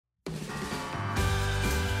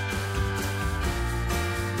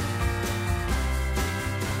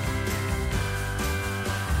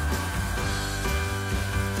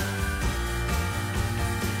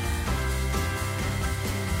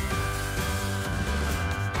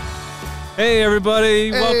Hey everybody,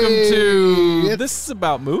 Hey, welcome to This is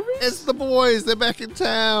About Movies? It's the boys. They're back in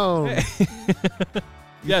town.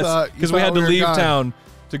 Yes, because we had to were leave gone. town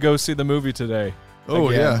to go see the movie today. Oh,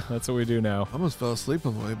 Again, yeah. that's what we do now. I almost fell asleep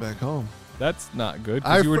on the way back home. That's not good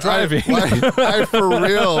because you were I, driving. I, for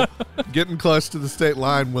real, getting close to the state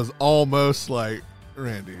line was almost like,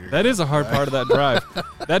 Randy. That is a hard part of that drive.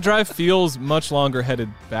 That drive feels much longer headed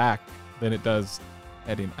back than it does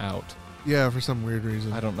heading out. Yeah, for some weird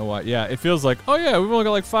reason. I don't know why. Yeah, it feels like, oh yeah, we've only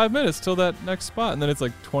got like 5 minutes till that next spot, and then it's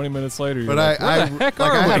like 20 minutes later. You're But like, where the heck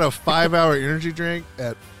are I we? had a 5-hour energy drink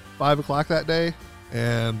at 5 o'clock that day,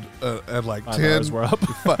 and at like 5 10, hours were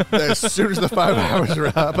up. as soon as the 5 hours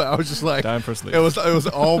were up, I was just like, Time for sleep. It was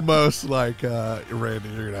almost like, Randy,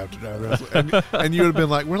 you're gonna have to drive us, and you would have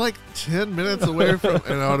been like, we're like 10 minutes away from,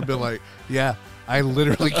 and I would have been like, yeah, I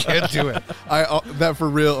literally can't do it. That for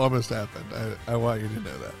real almost happened. I want you to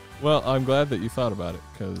know that. Well, I'm glad that you thought about it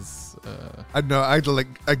because I know. I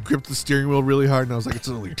gripped the steering wheel really hard, and I was like, it's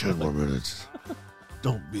only 10 more minutes.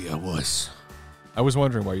 Don't be a wuss. I was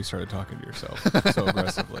wondering why you started talking to yourself so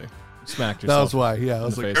aggressively. You smacked That yourself. was why. Yeah, I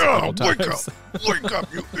was in the like, face a oh, couple wake times. up, wake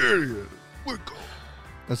up, you idiot, wake up.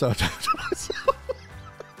 That's how I talked to myself.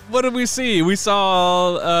 What did we see? We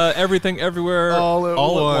saw Everything Everywhere All at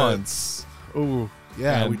once. Oh,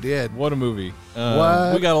 yeah, And we did. What a movie.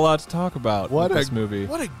 What? We got a lot to talk about with this movie.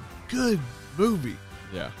 What a good movie.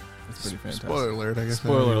 Yeah, it's pretty fantastic. Spoiler alert, I guess.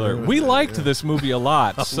 Spoiler alert. We liked this movie a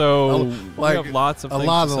lot, so we Like, have lots of a things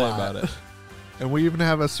lot, to a say lot. about it. And we even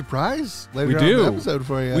have a surprise later We on in do. the episode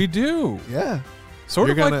for you. We do. Yeah. Sort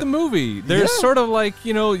You're of like gonna- the movie. There's Yeah. sort of like,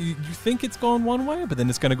 you think it's going one way, but then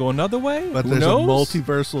it's going to go another way. But Who there's knows? a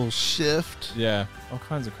multiversal shift Yeah, all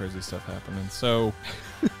kinds of crazy stuff happening. So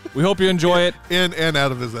we hope you enjoy it. in and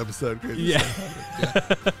out of this episode. Crazy Yeah.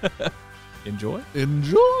 stuff. Enjoy.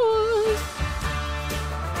 Enjoy.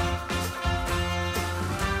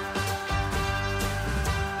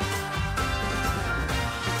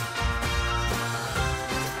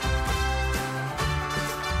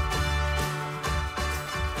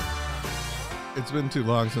 It's been too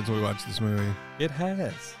long since we watched this movie. It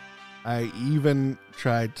has. I even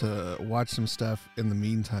tried to watch some stuff in the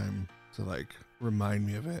meantime to like remind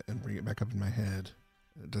me of it and bring it back up in my head.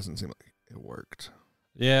 It doesn't seem like it worked.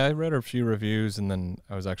 Yeah, I read a few reviews and then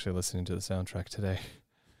I was actually listening to the soundtrack today,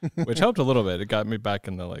 which helped a little bit. It got me back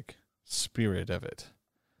in the like spirit of it.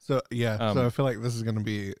 So yeah, so Um, I feel like this is going to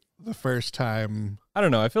be the first time I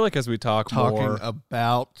don't know. I feel like as we talk talking more,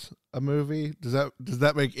 about a movie. Does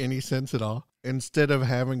that make any sense at all? Instead of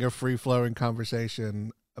having a free-flowing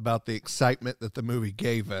conversation about the excitement that the movie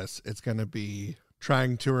gave us, it's going to be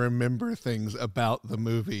trying to remember things about the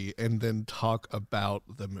movie and then talk about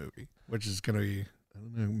the movie, which is going to be, I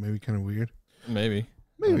don't know, maybe kind of weird. maybe. I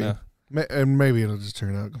Maybe. don't know. And maybe it'll just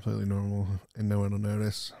turn out completely normal and no one will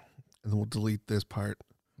notice. And then we'll delete this part.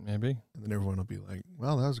 Maybe. And then everyone will be like,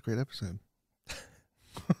 wow, that was a great episode.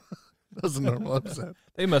 That was a normal episode.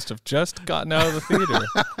 They must have just gotten out of the theater.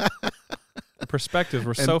 The perspectives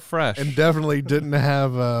were so fresh. And definitely didn't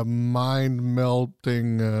have a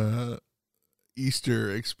mind-melting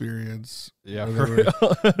Easter experience. yeah, where for they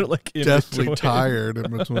were real. Like in deathly between. tired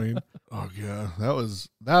in between. Oh, yeah. That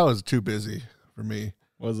was too busy for me.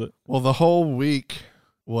 Was it? Well, the whole week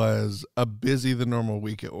was a busy the normal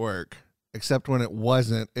week at work, except when it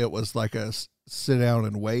wasn't, it was like a sit down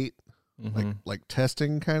and wait, Mhm. like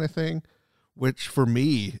testing kind of thing, which for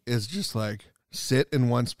me is just like sit in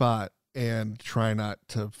one spot and try not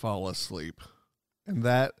to fall asleep. And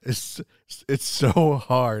that is, it's so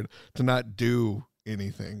hard to not do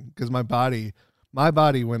anything because my body,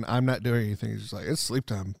 when I'm not doing anything, is just like, it's sleep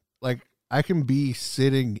time. Like I can be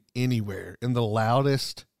sitting anywhere in the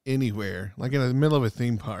loudest anywhere, like in the middle of a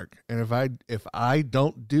theme park. And if I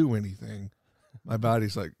don't do anything, my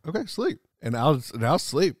body's like, okay, sleep. And I'll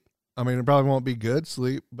sleep. I mean, it probably won't be good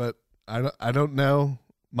sleep, but I don't know.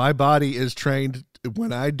 My body is trained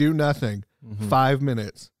when I do nothing, 5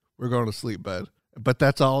 minutes, we're going to sleep, bud. But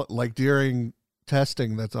that's all, like during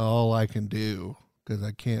testing, that's all I can do because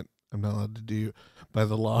I'm not allowed to do, by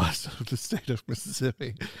the laws of the state of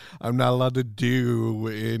Mississippi, I'm not allowed to do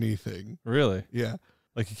anything. Really? Yeah.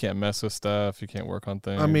 Like you can't mess with stuff. You can't work on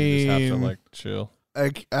things. I you just have to mean- like chill.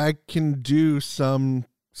 I can do some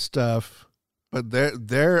stuff, but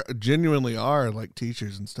there genuinely are like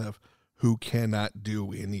teachers and stuff who cannot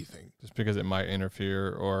do anything. Just because it might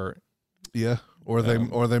interfere or Yeah, or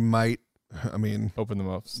they might. I mean, open them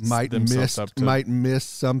up. might themselves up to, miss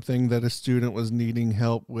something that a student was needing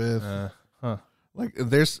help with. huh. Like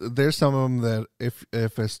there's some of them that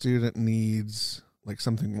if a student needs like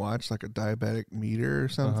something watched, like a diabetic meter or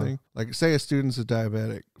something, like say a student's a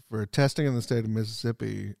diabetic for testing in the state of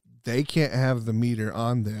Mississippi, they can't have the meter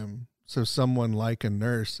on them. So someone like a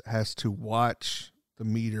nurse has to watch the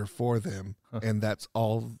meter for them, and that's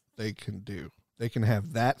all they can do. They can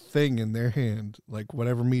have that thing in their hand, like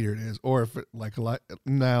whatever meter it is, or if it, like a lot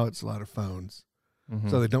now, it's a lot of phones. Mm-hmm.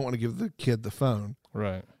 So they don't want to give the kid the phone.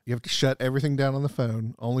 Right. You have to shut everything down on the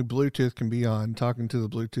phone. Only Bluetooth can be on, talking to the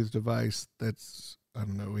Bluetooth device that's, I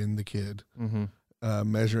don't know, in the kid,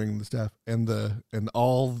 measuring the stuff. And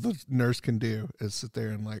all the nurse can do is sit there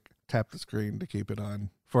and like tap the screen to keep it on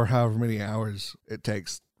for however many hours it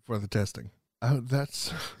takes for the testing. Oh,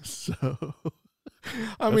 that's so...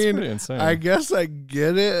 That's pretty insane. I guess I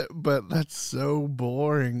get it, but that's so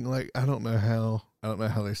boring. Like, I don't know how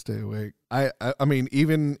they stay awake. I mean,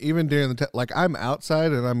 even during the like, I'm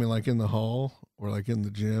outside and I'm like in the hall or like in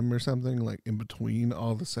the gym or something, like in between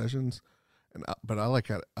all the sessions, but I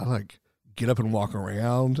like get up and walk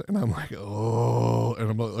around, and I'm like, oh,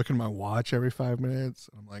 and I'm like looking at my watch every 5 minutes.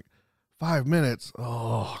 And I'm like, 5 minutes?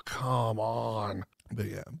 Oh, come on. But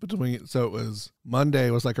yeah, so it was Monday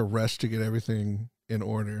was like a rush to get everything in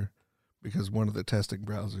order because one of the testing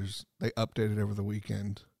browsers, they updated over the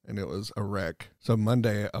weekend and it was a wreck. So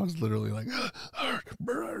Monday I was literally like,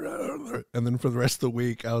 and then for the rest of the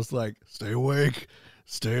week I was like, stay awake,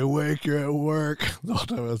 you're at work. The whole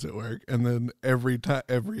time I was at work. And then every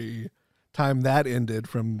time that ended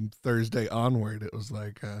from Thursday onward, it was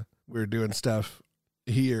like we were doing stuff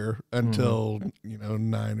here until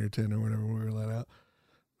 9 or 10 or whatever we were let out.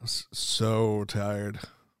 I was so tired,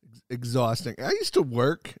 exhausting. I used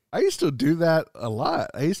to do that a lot.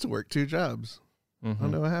 I used to work 2 jobs. I don't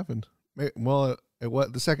know what happened. Well,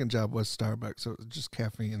 the second job was Starbucks, so it was just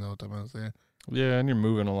caffeine the whole time I was there. Yeah, and you're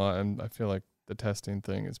moving a lot, and I feel like the testing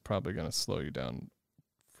thing is probably going to slow you down.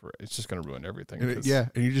 It's just going to ruin everything. And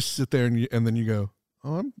you just sit there and then you go,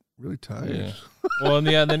 oh, I'm really tired. Yeah. Well, and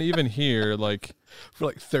then even here, like for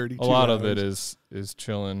like 32 a lot hours. of it is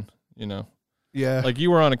chilling, Yeah. Like you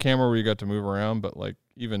were on a camera where you got to move around, but like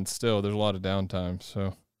even still, there's a lot of downtime.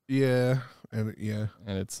 So yeah, and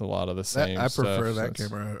it's a lot of the same. I prefer stuff, that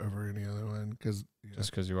camera over any other one because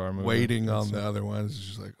just because you are moving, waiting on the other ones is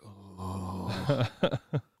just like oh.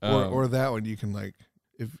 Or that one you can like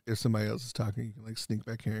if somebody else is talking, you can like sneak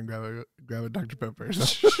back here and grab a Dr. Pepper.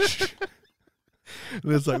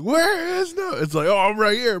 And it's like, where is no? It's like, oh, I'm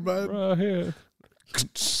right here, bud. Right here.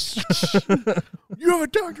 You have a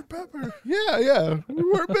Dr. Pepper? Yeah. We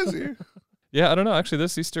weren't busy. Yeah, I don't know. Actually,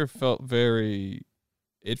 this Easter felt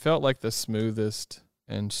it felt like the smoothest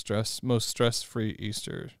and most stress-free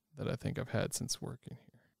Easter that I think I've had since working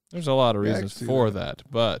here. There's a lot of reasons for that,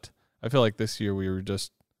 but I feel like this year we were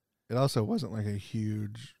just... It also wasn't like a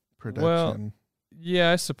huge production. Well,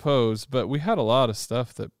 yeah, I suppose, but we had a lot of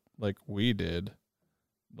stuff that like we did.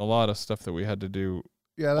 A lot of stuff that we had to do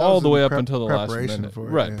all the way up until the last minute.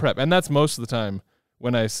 Right, prep. And that's most of the time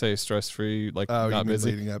when I say stress-free, like not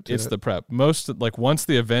busy, it's the prep. Once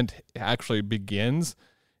the event actually begins,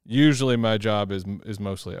 usually my job is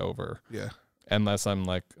mostly over. Yeah. Unless I'm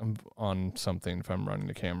on something, if I'm running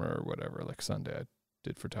the camera or whatever, like Sunday I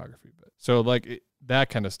did photography. So that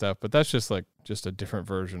kind of stuff, but that's just a different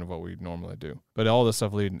version of what we normally do. But all the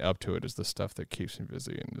stuff leading up to it is the stuff that keeps me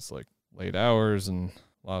busy, and it's like late hours and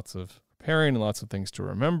lots of preparing and lots of things to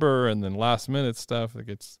remember, and then last minute stuff that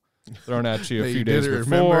gets thrown at you a few days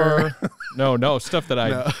before. No, stuff that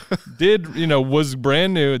I did, was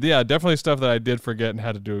brand new. Yeah, definitely stuff that I did forget and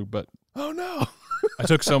had to do, but oh no. I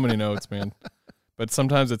took so many notes, man. But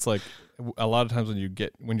sometimes it's like a lot of times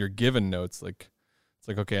when you're given notes, like it's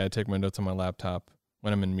like, okay, I take my notes on my laptop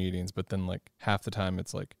when I'm in meetings, but then like half the time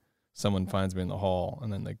it's like someone finds me in the hall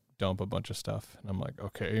and then they dump a bunch of stuff. And I'm like,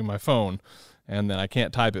 okay, my phone. And then I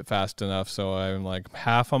can't type it fast enough. So I'm like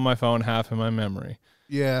half on my phone, half in my memory.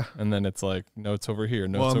 Yeah. And then it's like notes over here,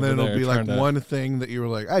 notes over there. Well, and then it'll be like one thing that you were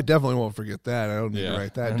like, I definitely won't forget that. I don't need to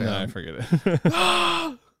write that down. I forget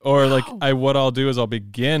it. Or like what I'll do is I'll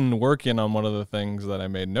begin working on one of the things that I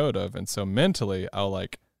made note of. And so mentally I'll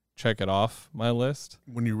like check it off my list.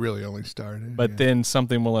 When you really only started. But then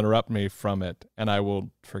something will interrupt me from it and I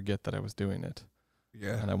will forget that I was doing it.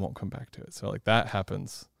 Yeah. And I won't come back to it. So like that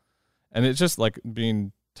happens. And it's just like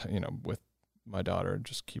being, with my daughter,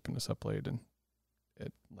 just keeping us up late and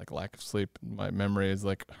it like lack of sleep. My memory is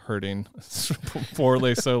like hurting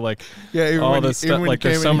poorly. So like all this stuff, like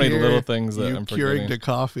there's so many little things that I'm forgetting. You Keurig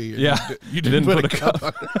caffe. Yeah. You didn't put a cup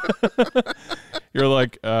on it. You're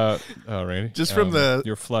like, oh, Randy. Just from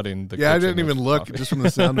you're flooding the I didn't even look. Coffee. Just from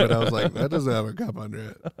the sound of it, I was like, that doesn't have a cup under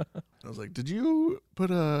it. I was like, did you put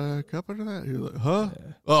a cup under that? You're like, huh?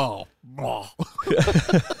 Yeah. Oh.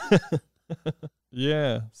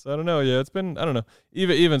 Yeah. So I don't know. Yeah, it's been, I don't know.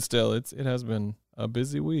 Even still, it has been a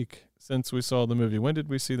busy week since we saw the movie. When did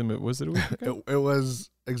we see the movie? Was it a week ago? It was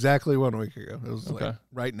exactly 1 week ago. It was Okay. like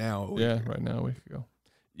right now. A week Yeah, ago. right now, a week ago.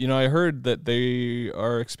 You know, I heard that they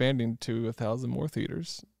are expanding to 1,000 more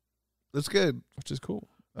theaters, That's good. which is cool.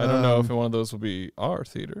 I don't know if one of those will be our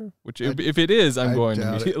theater, which if it is, I'm going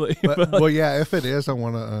doubt it. immediately. But, well, yeah, if it is, I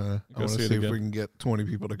want to Go see it see if again. we can get 20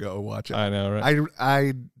 people to go watch it. I know, right?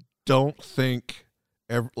 I don't think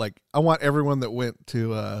I want everyone that went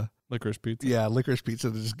to Licorice Pizza. Licorice Pizza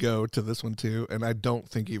to just go to this one too, and I don't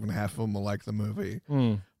think even half of them will like the movie.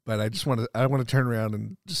 Mm. But I want to turn around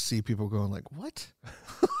and just see people going like, "What?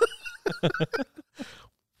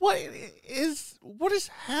 what is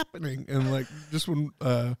happening?" And like just when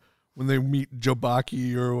they meet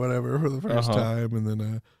Jobaki or whatever for the first time, and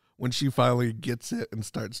then when she finally gets it and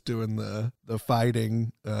starts doing the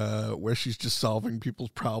fighting, where she's just solving people's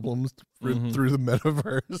problems through the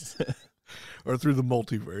metaverse or through the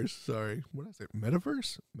multiverse. Sorry, what did I say?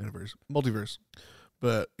 Metaverse, multiverse.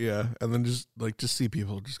 But yeah, and then just see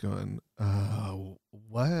people just going,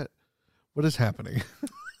 what is happening?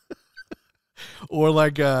 Or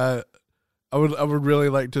like I would really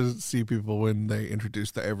like to see people when they introduce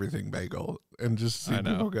the everything bagel and just see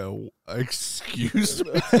people go, excuse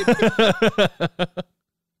me.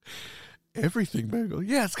 Everything bagel.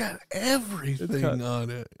 Yeah, it's got everything on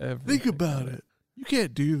it. Think about it. You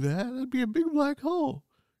can't do that. That'd be a big black hole.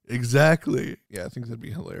 Exactly. Yeah, I think that'd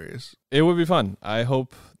be hilarious. It would be fun. I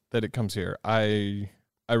hope that it comes here. I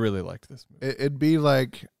really liked this movie. It'd be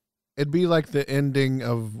like the ending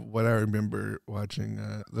of what I remember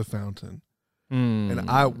watching, The Fountain. And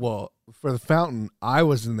for The Fountain, I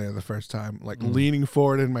was in there the first time, like leaning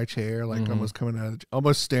forward in my chair, like almost coming out of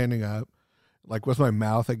almost standing up, like with my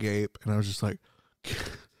mouth agape, and I was just like,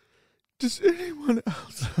 does anyone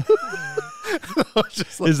else?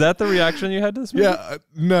 Is that the reaction you had to this movie? Yeah,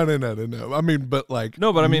 no. I mean, but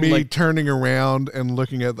me like turning around and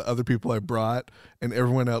looking at the other people I brought and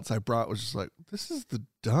everyone else I brought was just like, this is the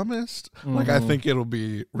dumbest. Like, I think it'll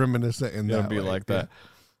be reminiscent in that. It'll be like that.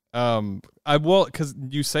 Because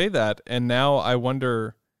you say that, and now I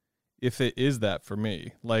wonder if it is that for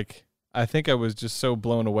me. Like, I think I was just so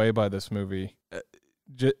blown away by this movie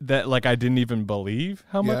that like I didn't even believe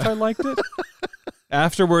how much I liked it.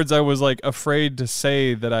 Afterwards, I was like afraid to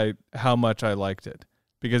say how much I liked it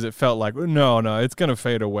because it felt like no, it's gonna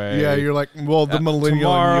fade away. Yeah, you're like, well, the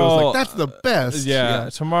millennial in you was like, that's the best. Yeah,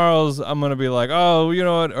 tomorrow's I'm gonna be like, oh, you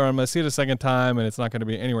know what, or I'm gonna see it a second time and it's not gonna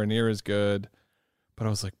be anywhere near as good. But I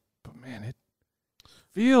was like, but man, it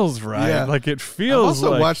feels right. Yeah. Like it feels. I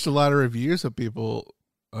also watched a lot of reviews of people,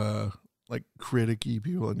 like criticky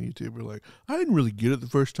people on YouTube were like, I didn't really get it the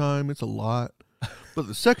first time. It's a lot. But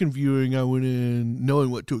the second viewing, I went in knowing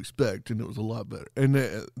what to expect, and it was a lot better. And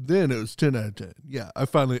then it was 10 out of 10. Yeah, I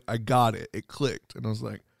got it. It clicked. And I was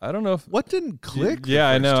like, I don't know if... What didn't click? Yeah,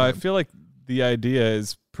 I know. Time? I feel like the idea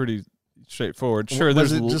is pretty straightforward. Sure,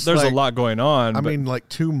 Was there's like, a lot going on. I mean, like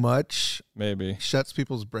too much maybe shuts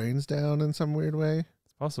people's brains down in some weird way.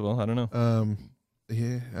 It's possible. I don't know.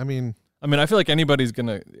 Yeah, I mean, I feel like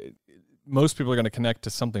most people are going to connect to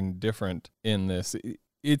something different in this.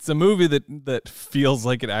 It's a movie that feels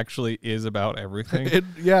like it actually is about everything. it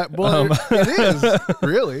is,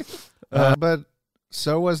 really. But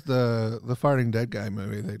so was the Farting Dead Guy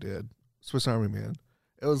movie they did, Swiss Army Man.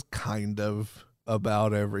 It was kind of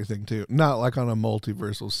about everything, too. Not like on a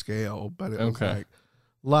multiversal scale, but it was like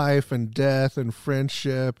life and death and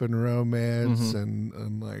friendship and romance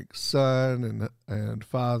and like son and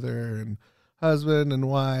father and husband and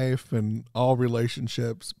wife and all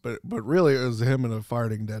relationships, but really it was him and a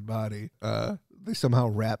farting dead body. They somehow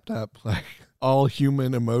wrapped up like all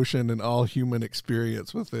human emotion and all human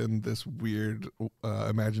experience within this weird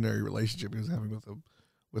imaginary relationship he was having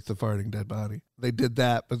with the farting dead body. They did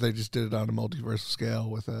that, but they just did it on a multiversal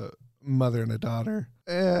scale with a mother and a daughter,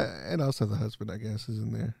 and also the husband, I guess, is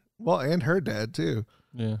in there. Well, and her dad too.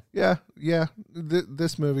 Yeah.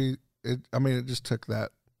 This movie, it just took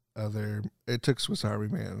that. It took Swiss Army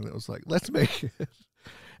Man, and it was like, let's make it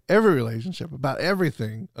every relationship about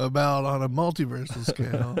everything, about on a multiversal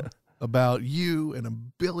scale, about you in a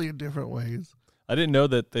billion different ways. I didn't know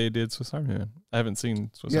that they did Swiss Army Man. I haven't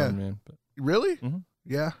seen Swiss Army Man. But. Really? Mm-hmm.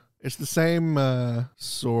 Yeah. It's the same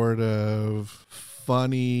sort of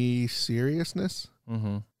funny seriousness.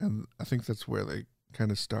 Mm-hmm. And I think that's where they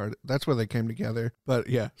kind of started. That's where they came together. But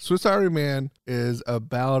yeah, Swiss Army Man is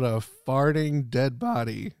about a farting dead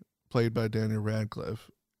body played by Daniel Radcliffe.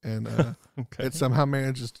 And it somehow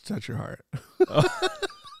manages to touch your heart.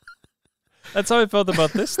 That's how I felt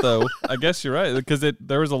about this, though. I guess you're right, because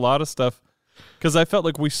there was a lot of stuff because I felt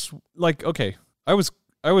like okay,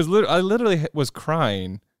 I literally was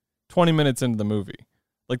crying 20 minutes into the movie.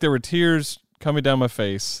 Like there were tears coming down my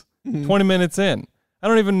face 20 minutes in. I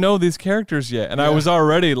don't even know these characters yet, and I was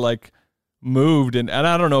already like moved, and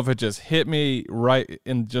I don't know if it just hit me right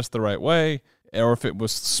in just the right way, or if it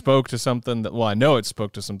was spoke to something that, well, I know it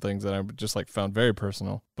spoke to some things that I just like found very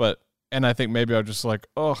personal, and I think maybe I was just like,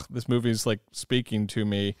 oh, this movie is like speaking to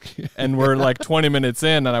me, and we're like 20 minutes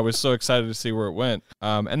in, and I was so excited to see where it went.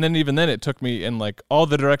 And then even then, it took me in like all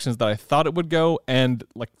the directions that I thought it would go, and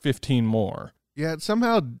like 15 more. Yeah, it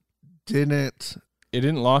somehow didn't. It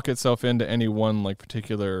didn't lock itself into any one like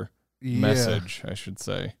particular message, I should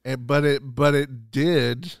say. But it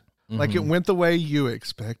did. Like it went the way you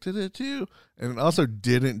expected it to, and it also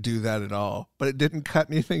didn't do that at all. But it didn't cut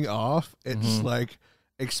anything off. It just like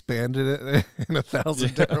expanded it in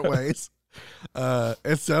 1,000 different ways.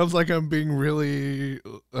 It sounds like I'm being really,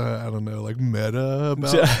 I don't know, like meta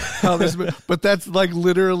about how this, but that's like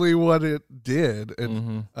literally what it did.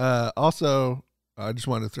 And also, I just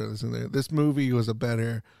wanted to throw this in there. This movie was a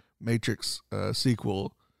better Matrix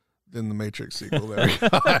sequel than the Matrix sequel that we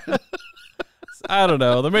got. I don't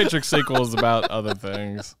know. The Matrix sequel is about other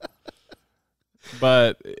things.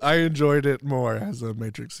 But I enjoyed it more as a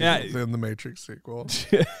Matrix sequel than the Matrix sequel.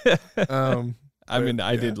 I mean,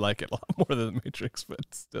 I did like it a lot more than the Matrix,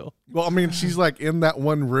 but still. Well, I mean, she's like in that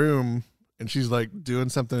one room and she's like doing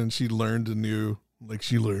something and she learned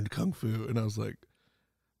she learned Kung Fu. And I was like,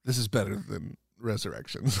 this is better than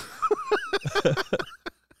Resurrections.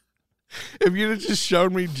 If you'd have just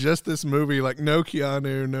shown me just this movie, like no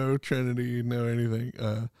Keanu, no Trinity, no anything,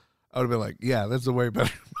 I would have been like, yeah, that's a way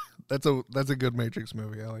better. That's a good Matrix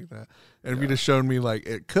movie. I like that. And if you'd have shown me like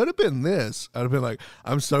it could have been this, I'd have been like,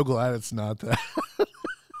 I'm so glad it's not that.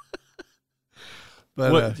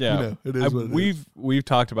 But it is what it is. We've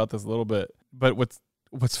talked about this a little bit, but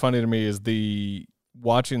what's funny to me is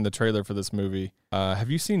watching the trailer for this movie. Have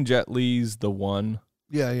you seen Jet Li's The One?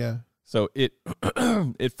 Yeah. So it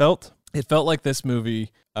felt like this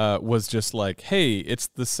movie was just like, hey, it's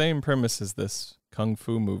the same premise as this Kung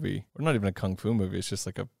Fu movie. Or not even a Kung Fu movie. It's just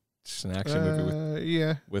like just an action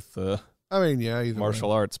movie with either martial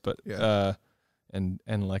way. Arts, but and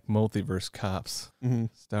like multiverse cops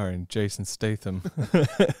starring Jason Statham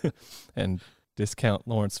and discount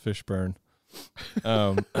Lawrence Fishburne. Just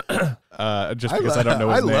because I don't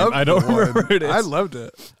know his name, I don't remember who it is. I loved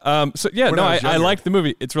it. So yeah, I liked the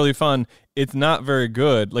movie. It's really fun. It's not very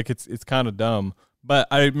good. Like it's kind of dumb, but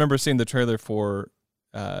I remember seeing the trailer for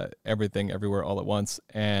Everything Everywhere All at Once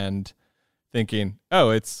and thinking,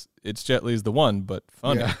 oh, it's Jet Li's The One, but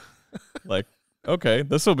funny. Yeah. Like, okay,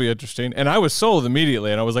 this will be interesting. And I was sold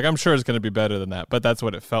immediately, and I was like, I'm sure it's going to be better than that. But that's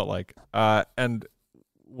what it felt like. And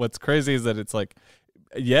what's crazy is that it's like,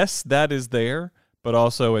 yes, that is there, but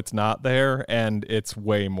also it's not there, and it's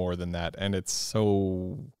way more than that. And it's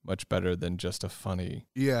so much better than just a funny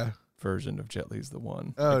version of Jet Li's The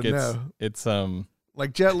One. Oh, like it's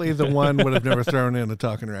like Jet Li, The One, would have never thrown in a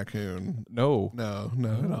talking raccoon. No,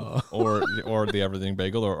 at all. or the Everything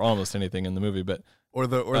Bagel, or almost anything in the movie, but or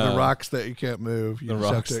the rocks that you can't move. You the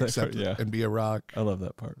just rocks have to accept it and be a rock. I love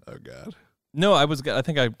that part. Oh God. No, I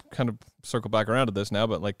think I kind of circle back around to this now,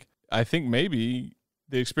 but like I think maybe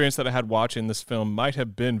the experience that I had watching this film might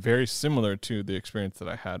have been very similar to the experience that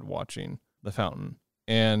I had watching The Fountain,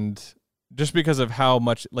 and just because of how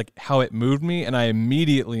much how it moved me, and I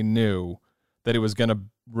immediately knew that it was going to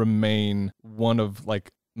remain one of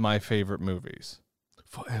like my favorite movies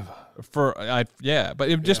forever.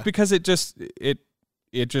 Just because it just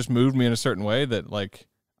moved me in a certain way that like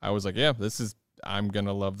I was like, yeah, I'm going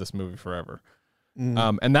to love this movie forever.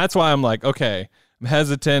 And that's why I'm like, okay, I'm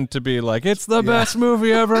hesitant to be like, it's the best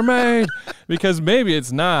movie ever made, because maybe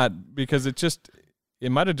it's not, because it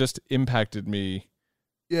might have just impacted me.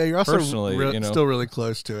 Yeah. You're also personally, still really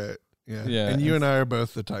close to it. Yeah. And you and I are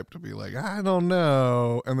both the type to be like, I don't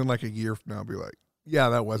know. And then like a year from now, be like, yeah,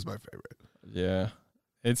 that was my favorite. Yeah.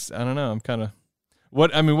 I don't know. I'm kind of,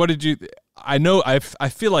 what did you, I know, I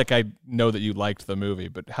feel like I know that you liked the movie,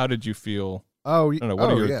 but how did you feel? Oh, I don't know.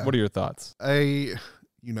 What are your thoughts?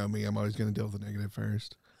 You know me, I'm always going to deal with the negative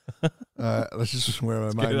first. That's just where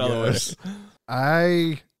my mind goes.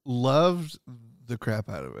 I loved the crap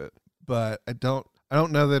out of it, but I don't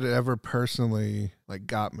know that it ever personally like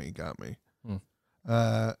got me.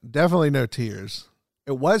 Definitely no tears.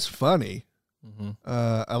 It was funny.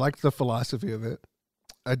 I liked the philosophy of it.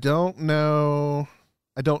 I don't know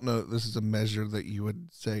this is a measure that you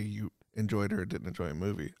would say you enjoyed or didn't enjoy a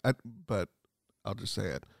movie. But I'll just say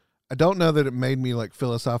it. I don't know that it made me like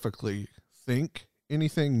philosophically think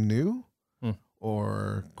anything new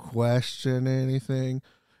or question anything.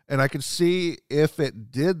 And I could see if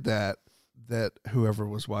it did that whoever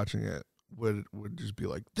was watching it would just be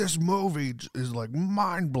like, this movie is like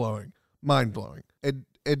mind blowing.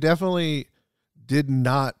 It definitely did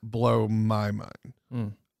not blow my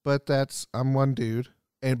mind. But I'm one dude.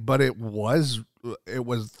 But it was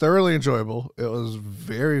thoroughly enjoyable. It was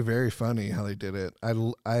very, very funny how they did it. I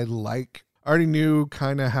already knew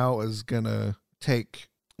kind of how it was gonna take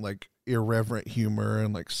like irreverent humor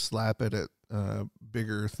and like slap it at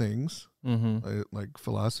bigger things, like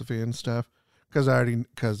philosophy and stuff,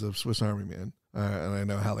 because of Swiss Army Man, and I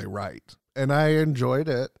know how they write, and I enjoyed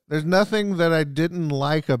it. There's nothing that I didn't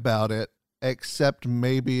like about it, except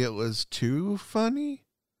maybe it was too funny.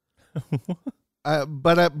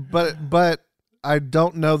 But I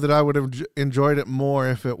don't know that I would have enjoyed it more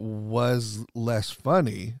if it was less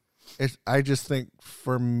funny. I just think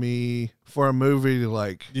for me, for a movie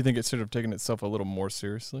like, do you think it should have taken itself a little more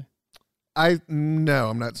seriously? No,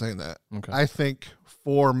 I'm not saying that. Okay. I think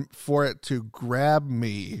for it to grab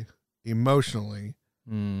me emotionally,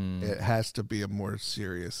 it has to be a more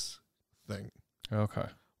serious thing. Okay.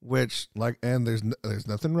 Which and there's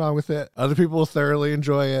nothing wrong with it. Other people thoroughly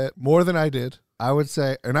enjoy it more than I did. I would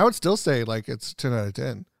say, and I would still say like it's 10 out of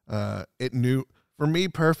 10. For me,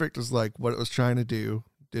 perfect is like what it was trying to do.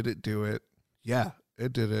 Did it do it? Yeah,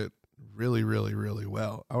 it did it really, really, really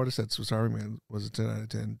well. I would have said Swiss Army Man was a 10 out of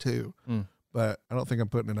 10 too. But I don't think I'm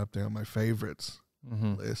putting it up there on my favorites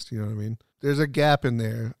list. You know what I mean? There's a gap in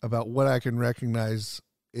there about what I can recognize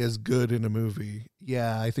is good in a movie.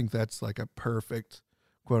 Yeah, I think that's like a perfect,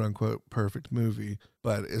 quote unquote, perfect movie.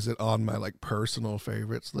 But is it on my like personal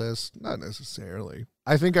favorites list? Not necessarily.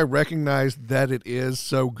 I think I recognize that it is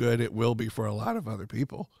so good it will be for a lot of other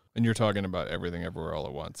people. And you're talking about Everything Everywhere All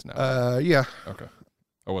at Once now. Yeah. Okay.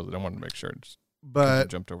 I wanted to make sure. But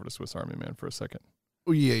jumped over to Swiss Army Man for a second.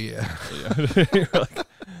 Yeah. You're like,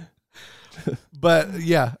 but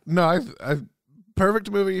yeah, no, I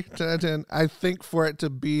perfect movie, 10 out of 10. I think for it to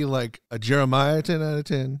be like a Jeremiah 10 out of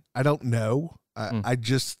 10, I don't know. I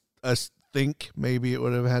just think maybe it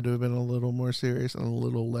would have had to have been a little more serious and a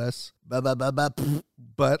little less.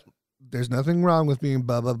 But there's nothing wrong with being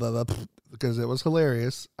because it was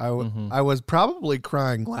hilarious. I was probably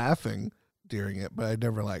crying laughing during it, but I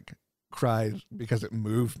never like cried because it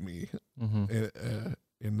moved me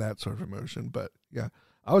in that sort of emotion. But yeah,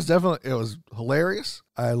 it was hilarious.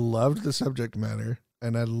 I loved the subject matter,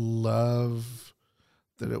 and I love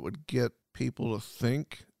that it would get people to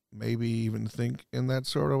think, maybe even think in that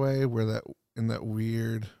sort of way, in that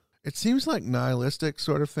weird, it seems like nihilistic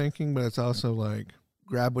sort of thinking, but it's also like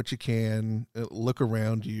grab what you can, look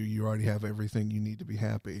around you, you already have everything you need to be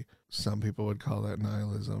happy. Some people would call that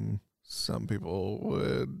nihilism. Some people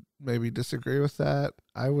would maybe disagree with that.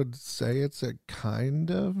 I would say it's a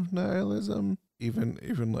kind of nihilism.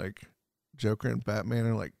 Even like Joker and Batman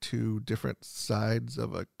are like two different sides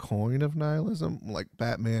of a coin of nihilism. Like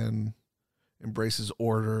Batman embraces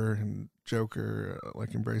order and Joker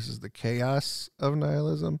like embraces the chaos of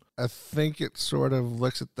nihilism. I think it sort of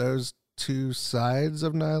looks at those two sides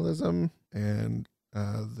of nihilism, and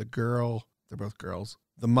the girl, they're both girls.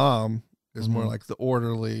 The mom is more like the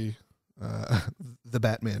orderly, the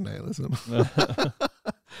Batman nihilism.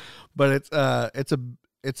 But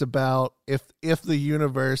it's about if the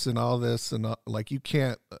universe and all this and like you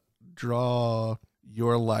can't draw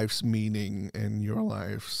your life's meaning and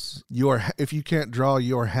if you can't draw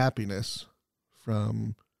your happiness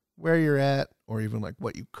from where you're at, or even like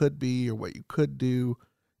what you could be or what you could do,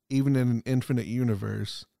 even in an infinite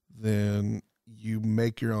universe, then you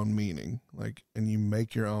make your own meaning, like, and you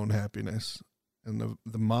make your own happiness. And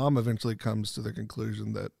the mom eventually comes to the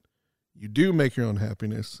conclusion that you do make your own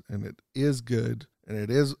happiness, and it is good, and it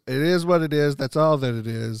is what it is. That's all that it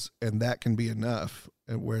is, and that can be enough.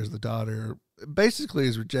 And whereas the daughter basically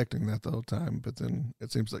is rejecting that the whole time, but then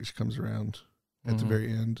it seems like she comes around at the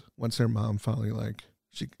very end once her mom finally like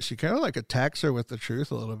she kind of like attacks her with the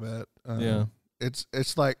truth a little bit. Yeah.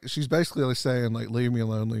 It's like she's basically saying like, leave me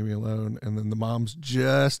alone, and then the mom's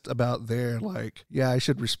just about there like, yeah, I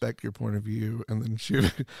should respect your point of view, and then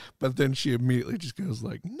she immediately just goes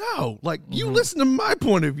like, no, like you listen to my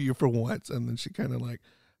point of view for once, and then she kind of like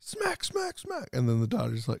smack, and then the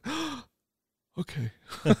daughter's like, oh, okay.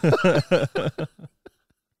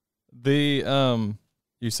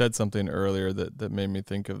 You said something earlier that made me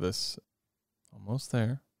think of this. Almost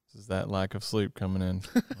there. This is that lack of sleep coming in.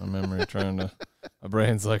 My memory my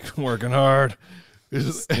brain's like working hard.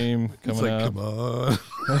 Steam coming out. Come on.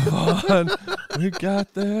 Come on. We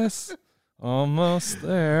got this. Almost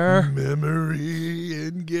there. Memory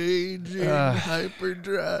engaging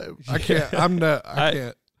hyperdrive. I can't. I'm not. I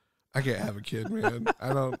can't. I can't have a kid, man.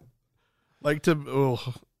 I don't like to.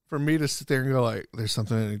 Oh, for me to sit there and go like, "There's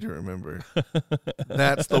something I need to remember."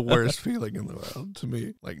 That's the worst feeling in the world to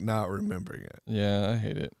me. Like not remembering it. Yeah, I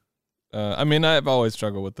hate it. I mean, I've always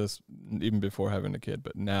struggled with this even before having a kid,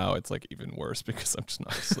 but now it's like even worse because I'm just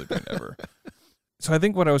not sleeping ever. So I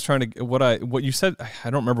think what I was trying to, what you said,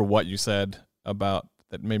 I don't remember what you said about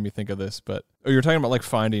that made me think of this, but you're talking about like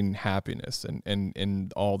finding happiness and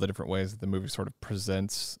in all the different ways that the movie sort of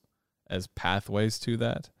presents as pathways to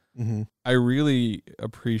that. Mm-hmm. I really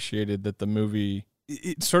appreciated that the movie,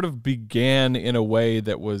 it sort of began in a way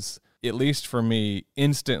that was, at least for me,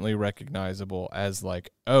 instantly recognizable as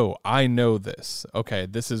like, oh, I know this. Okay,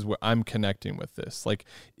 this is where I'm connecting with this. Like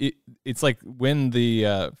it's like when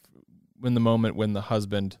the moment when the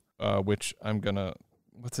husband, which I'm gonna,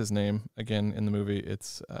 what's his name again in the movie?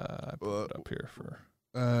 It's I put it up here for.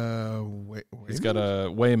 He's got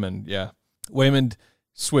a Waymond. Yeah, Waymond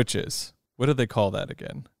switches. What do they call that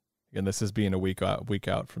again? Again, this is being a week out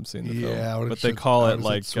from seeing the film. But they call it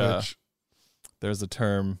like there's a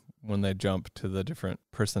term when they jump to the different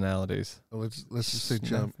personalities. Let's just say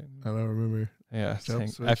jump. I don't remember. Yeah,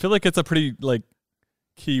 I feel like it's a pretty like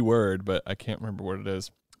key word, but I can't remember what it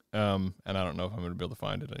is. And I don't know if I'm going to be able to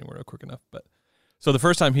find it anywhere quick enough. But so the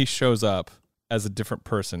first time he shows up as a different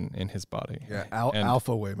person in his body. Yeah,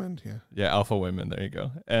 Alpha Waymond. Yeah, Alpha Waymond. There you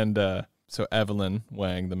go. And so Evelyn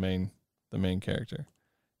Wang, the main character,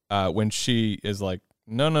 when she is like,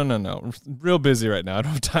 no, I'm real busy right now. I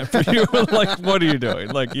don't have time for you. Like, what are you doing?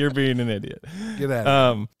 Like, you're being an idiot. Get out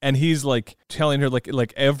of here. And he's like telling her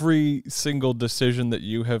like every single decision that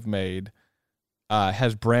you have made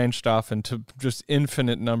has branched off into just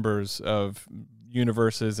infinite numbers of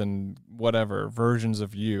universes and whatever versions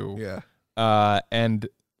of you. Yeah. And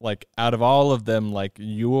like out of all of them, like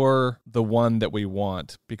you're the one that we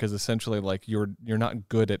want because essentially like you're not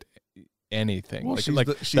good at anything. Well, like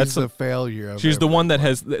she's the failure. She's the one that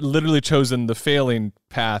has literally chosen the failing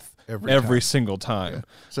path every single time. Yeah.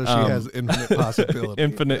 So she has infinite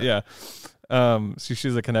possibility. Yeah.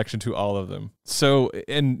 She's a connection to all of them. So,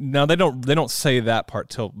 and now they don't say that part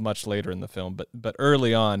till much later in the film, but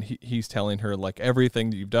early on, he's telling her like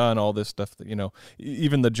everything that you've done, all this stuff that, you know,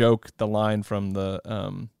 even the line from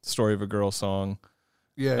the Story of a Girl song.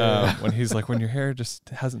 Yeah. When he's like, when your hair just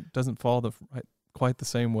doesn't fall quite the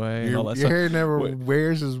same way. And all that your stuff. hair never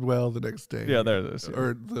wears as well the next day. Yeah, there it is. Yeah.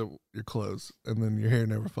 Or your clothes, and then your hair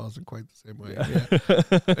never falls in quite the same way.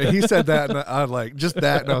 Yeah. And he said that, and I like just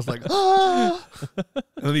that, and I was like, ah. And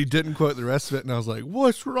then he didn't quote the rest of it, and I was like,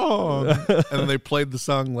 what's wrong? And then they played the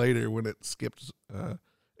song later when it skipped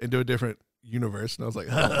into a different universe, and I was like,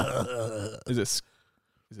 Is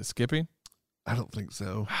it skipping? I don't think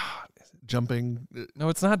so. Jumping? No,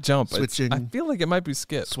 it's not jump. Switching. I feel like it might be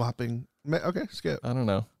skip. Swapping. Okay, skip. I don't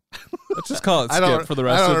know. Let's just call it skip for the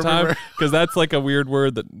rest of the time because that's like a weird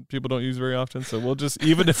word that people don't use very often. So we'll just,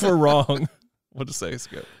 even if we're wrong, we'll just say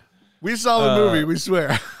skip. We saw the movie, we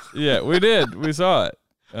swear. Yeah, we did. We saw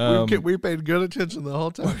it. We paid good attention the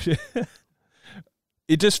whole time.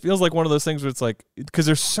 It just feels like one of those things where it's like, because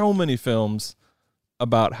there's so many films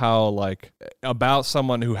about how like about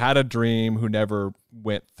someone who had a dream who never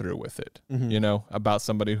went through with it, you know, about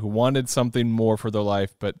somebody who wanted something more for their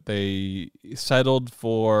life, but they settled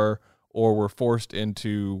for or were forced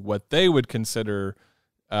into what they would consider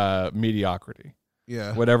mediocrity.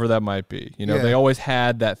 Yeah. Whatever that might be. You know, they always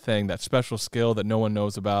had that thing, that special skill that no one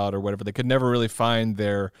knows about or whatever. They could never really find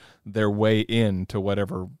their way into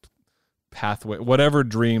whatever pathway, whatever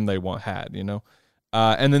dream they had, you know.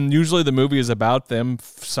 And then usually the movie is about them,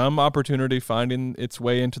 some opportunity finding its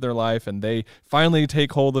way into their life, and they finally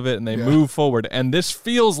take hold of it and they move forward. And this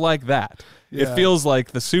feels like that. Yeah. It feels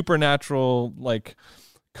like the supernatural, like,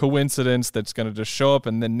 coincidence that's going to just show up.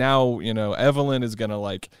 And then now, you know, Evelyn is going to,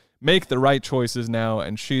 like, make the right choices now,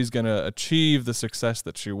 and she's going to achieve the success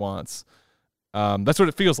that she wants. That's what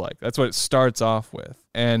it feels like. That's what it starts off with.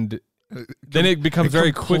 And then it becomes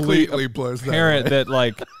very quickly apparent that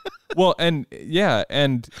like, well, and yeah,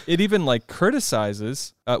 and it even like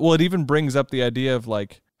criticizes, it even brings up the idea of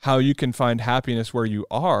like how you can find happiness where you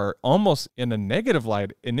are almost in a negative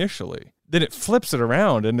light initially. Then it flips it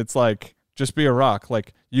around and it's like, just be a rock.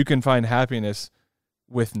 Like you can find happiness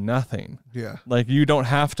with nothing. Yeah. Like, you don't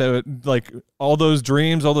have to, like, all those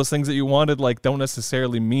dreams, all those things that you wanted, like, don't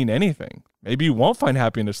necessarily mean anything. Maybe you won't find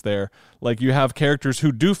happiness there. Like, you have characters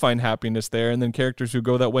who do find happiness there, and then characters who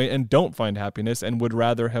go that way and don't find happiness and would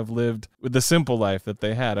rather have lived with the simple life that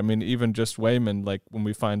they had. I mean, even just Waymond, like, when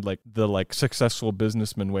we find, like, the, like, successful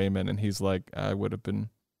businessman Waymond, and he's like, I would have been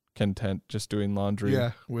content just doing laundry.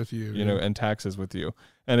 Yeah, with you. You know, and taxes with you.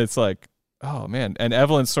 And it's like, oh, man. And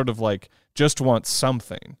Evelyn sort of, like, just wants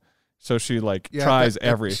something. So she, like, tries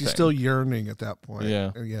everything. She's still yearning at that point.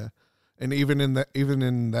 Yeah. Yeah. And even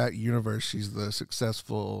in that universe, she's the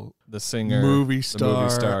successful singer, movie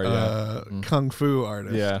star, yeah. kung fu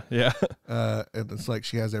artist. Yeah, yeah. And it's like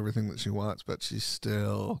she has everything that she wants, but she's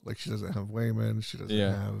still like, she doesn't have Waymond, she doesn't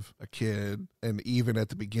have a kid, and even at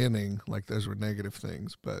the beginning, like, those were negative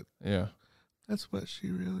things, but yeah, that's what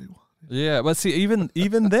she really wanted. Yeah, but see, even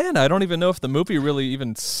then, I don't even know if the movie really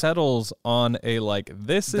even settles on a, like,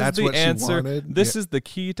 this is That's the what answer. This is the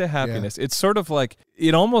key to happiness. It's sort of like,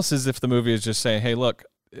 it almost as if the movie is just saying, hey, look,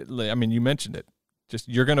 I mean, you mentioned it. Just,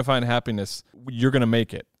 you're going to find happiness. You're going to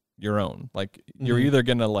make it your own. Like, you're either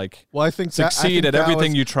going to, like, well, I think succeed at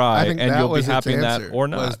everything you try, and you'll be happy in that or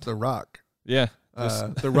not. Was The Rock. Yeah.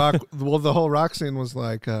 The Rock. Well, the whole Rock scene was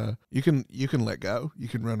like, you can let go, you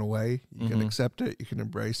can run away, you can accept it, you can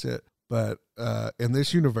embrace it. But in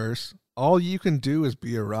this universe, all you can do is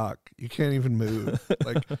be a rock. You can't even move.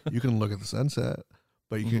 Like, you can look at the sunset,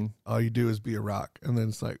 but you can. All you do is be a rock. And then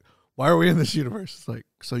it's like, why are we in this universe? It's like,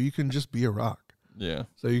 so you can just be a rock. Yeah.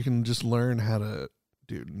 So you can just learn how to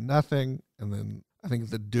do nothing. And then I think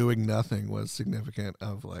the doing nothing was significant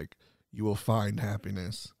of, like, you will find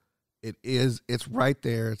happiness. It's right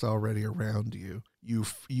there. It's already around you.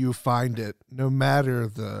 You find it no matter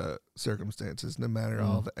the circumstances, no matter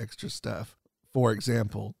all the extra stuff. For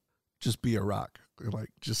example, just be a rock. Like,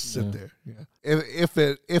 just sit there. Yeah.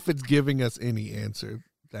 If it's giving us any answer,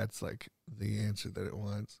 that's, like, the answer that it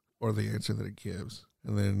wants, or the answer that it gives.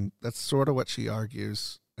 And then that's sort of what she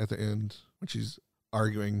argues at the end when she's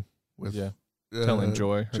arguing with telling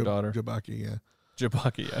Joy, her daughter. Jabaki, yeah.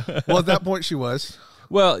 Jabaki, yeah. Well, at that point she was.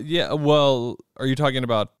 Well, yeah. Well, are you talking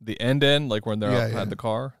about the end, like, when they're outside the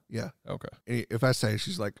car? Yeah. Okay. If I say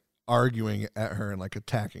she's, like, arguing at her and, like,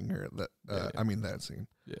 attacking her, I mean that scene.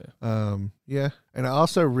 Yeah. Yeah. And I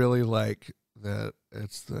also really like that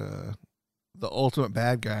it's the ultimate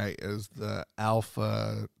bad guy is the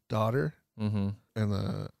alpha daughter, and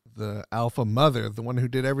the alpha mother, the one who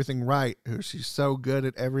did everything right, who she's so good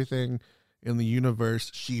at everything in the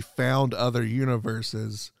universe. She found other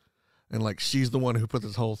universes. And, like, she's the one who put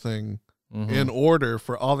this whole thing in order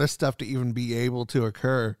for all this stuff to even be able to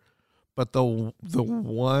occur. But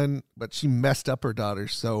but she messed up her daughter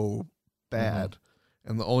so bad.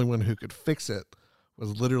 And the only one who could fix it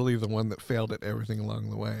was literally the one that failed at everything along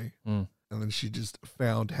the way. And then she just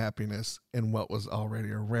found happiness in what was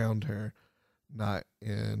already around her, not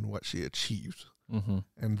in what she achieved.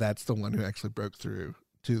 And that's the one who actually broke through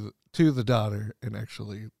to the daughter and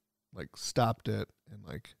actually, like, stopped it and,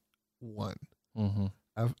 like, won.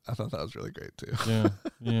 I thought that was really great too.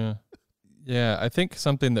 Yeah. I think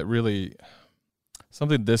something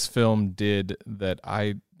this film did that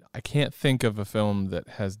I can't think of a film that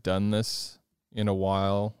has done this in a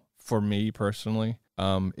while for me personally,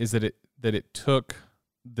 is that it took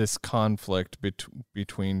this conflict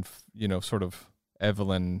between, you know, sort of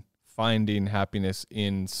Evelyn finding happiness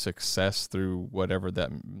in success through whatever that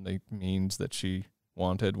means that she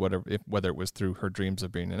wanted, whether it was through her dreams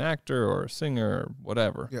of being an actor or a singer or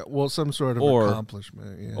whatever. Yeah, well, some sort of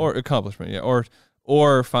accomplishment. Yeah.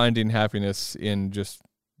 Or finding happiness in just,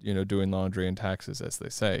 you know, doing laundry and taxes, as they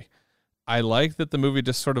say. I like that the movie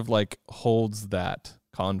just sort of, like, holds that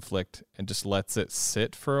conflict and just lets it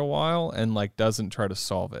sit for a while and, like, doesn't try to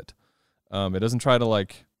solve it. It doesn't try to,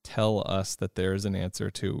 like, tell us that there's an answer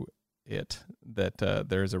to it, that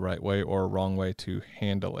there's a right way or a wrong way to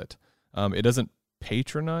handle it. It doesn't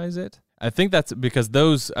patronize it. I think that's because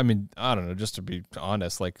those, I mean, I don't know, just to be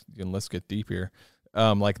honest, like, and let's get deep here.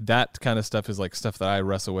 Like, that kind of stuff is, like, stuff that I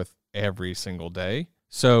wrestle with every single day.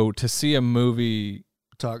 So to see a movie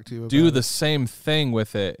talk to you do the same thing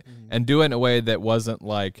with it and do it in a way that wasn't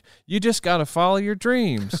like, you just got to follow your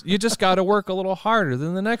dreams. You just got to work a little harder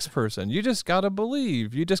than the next person. You just got to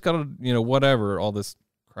believe. You just got to, you know, whatever, all this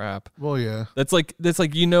crap. Well, yeah. That's like,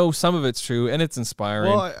 you know, some of it's true and it's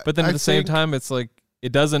inspiring, but then at the same time, it's like,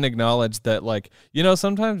 it doesn't acknowledge that, like, you know,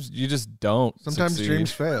 sometimes you just don't Sometimes succeed.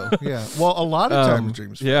 Dreams fail. Yeah. Well, a lot of times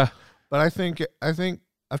dreams fail. Yeah. But I think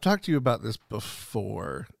I've talked to you about this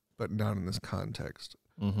before, but not in this context.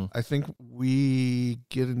 I think we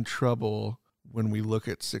get in trouble when we look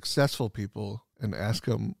at successful people and ask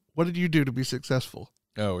them, what did you do to be successful?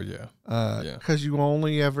 Oh, yeah. Because you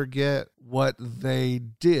only ever get what they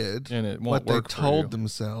did, And it won't what they work for told you.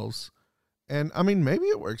 themselves. And I mean, maybe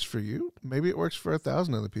it works for you. Maybe it works for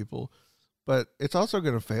 1,000 other people, but it's also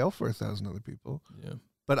going to fail for 1,000 other people. Yeah.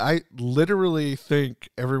 But I literally think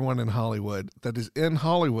everyone in Hollywood that is in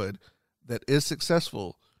Hollywood that is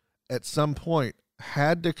successful at some point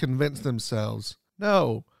had to convince themselves,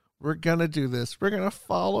 no, we're going to do this. We're going to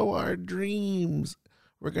follow our dreams.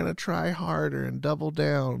 We're going to try harder and double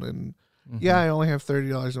down. And yeah, I only have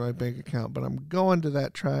 $30 in my bank account, but I'm going to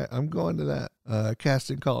that I'm going to that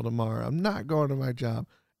casting call tomorrow. I'm not going to my job.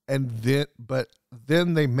 But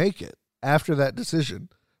then they make it after that decision.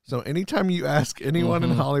 So anytime you ask anyone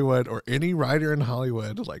in Hollywood or any writer in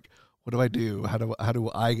Hollywood, like, what do I do? How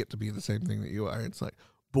do I get to be the same thing that you are? It's like,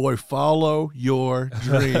 boy, follow your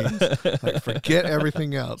dreams. Like, forget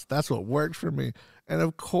everything else. That's what worked for me. And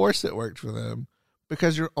of course it worked for them,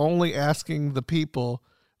 because you're only asking the people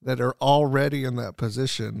that are already in that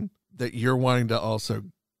position that you're wanting to also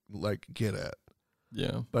like get at.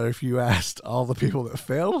 Yeah. But if you asked all the people that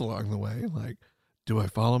failed along the way, like, do I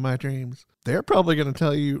follow my dreams? They're probably going to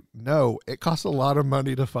tell you, no, it costs a lot of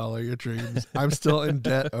money to follow your dreams. I'm still in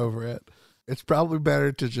debt over it. It's probably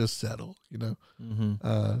better to just settle, you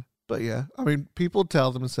know? But yeah, I mean, people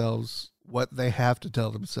tell themselves what they have to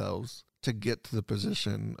tell themselves to get to the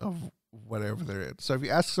position of whatever they're in. So if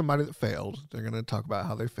you ask somebody that failed, they're going to talk about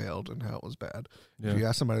how they failed and how it was bad. Yeah. If you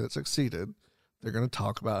ask somebody that succeeded, they're going to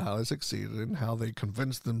talk about how they succeeded and how they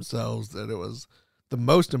convinced themselves that it was the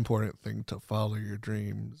most important thing to follow your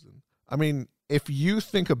dreams. And I mean, if you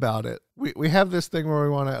think about it, we have this thing where we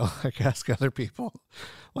want to like ask other people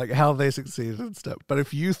like how they succeeded and stuff. But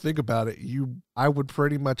if you think about it, I would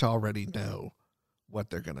pretty much already know what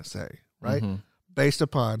they're going to say, right? Based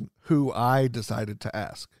upon who I decided to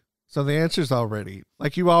ask. So the answer is already,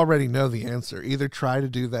 like, you already know the answer. Either try to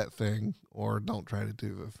do that thing or don't try to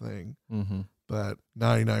do the thing. But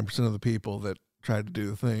 99% of the people that tried to do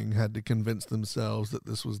the thing had to convince themselves that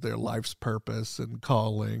this was their life's purpose and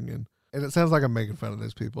calling. And it sounds like I'm making fun of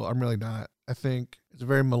those people. I'm really not. I think it's a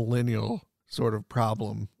very millennial sort of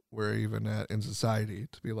problem we're even at in society,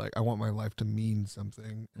 to be like, I want my life to mean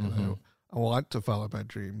something. And I want to follow my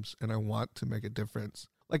dreams and I want to make a difference.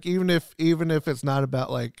 Like, even if it's not about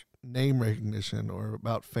like name recognition or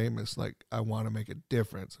about famous, like, I want to make a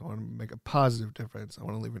difference. I want to make a positive difference. I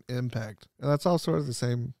want to leave an impact. And that's all sort of the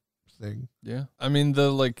same thing. Yeah. I mean,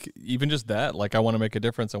 even just that, like, I want to make a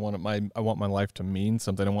difference. I want my life to mean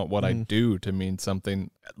something. I want what I do to mean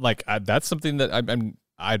something. Like, that's something that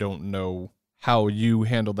I don't know how you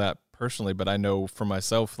handle that personally, but I know for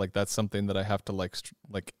myself, like, that's something that I have to like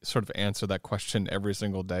sort of answer that question every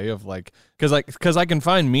single day of like, because I can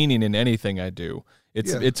find meaning in anything I do.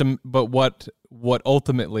 But what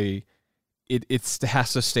ultimately it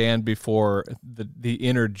has to stand before the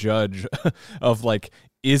inner judge of like,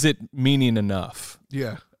 is it meaning enough?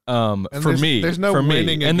 Yeah. For me, there's no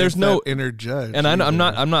winning, and there's no inner judge. And I'm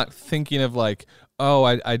not thinking of like, oh,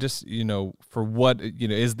 I just, for what,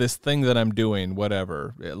 is this thing that I'm doing,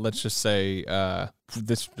 whatever. Let's just say what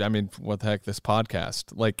the heck, this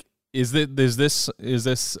podcast, like, is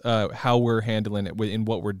this how we're handling it in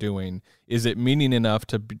what we're doing? Is it meaning enough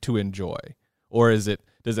to enjoy, or does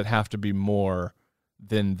it have to be more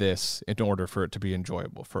than this in order for it to be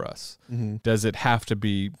enjoyable for us? Does it have to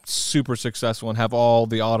be super successful and have all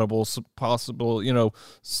the Audible possible,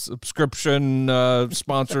 subscription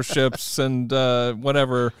sponsorships and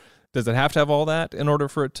whatever? Does it have to have all that in order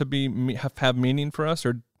for it to have meaning for us,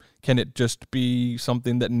 or can it just be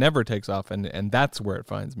something that never takes off and that's where it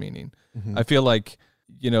finds meaning? I feel like,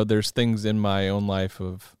 there's things in my own life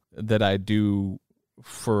that I do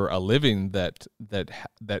for a living that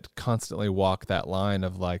constantly walk that line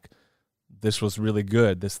of like, this was really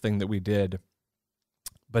good, this thing that we did,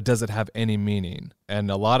 but does it have any meaning? And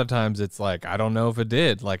a lot of times it's like, I don't know if it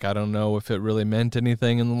did. Like, I don't know if it really meant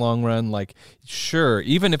anything in the long run. Like, sure,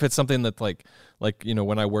 even if it's something that's like,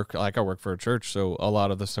 when I work for a church, so a lot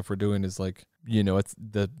of the stuff we're doing is like, you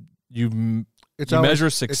measure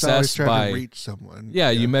success by to reach someone. Yeah,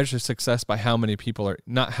 you measure success by how many people are,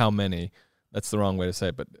 not how many, that's the wrong way to say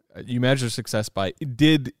it, but you measure success by,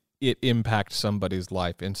 did it impact somebody's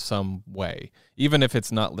life in some way? Even if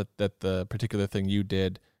it's not that the particular thing you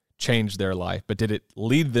did changed their life, but did it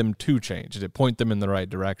lead them to change? Did it point them in the right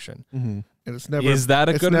direction? And it's never, is that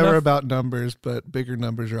a good enough? It's never enough? About numbers, but bigger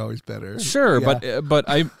numbers are always better. Sure, Yeah. but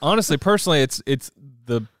I honestly, personally, it's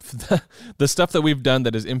the stuff that we've done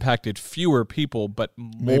that has impacted fewer people, but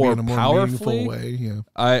Maybe more in a more powerfully. meaningful way. Yeah.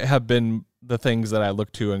 I have been the things that I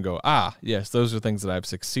look to and go, yes, those are things that I've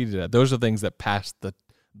succeeded at. Those are things that pass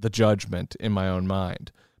the judgment in my own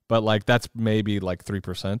mind. But like that's maybe like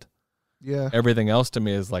 3%. Yeah. Everything else to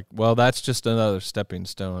me is like, well, that's just another stepping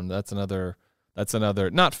stone. That's another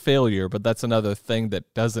not failure, but that's another thing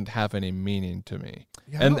that doesn't have any meaning to me.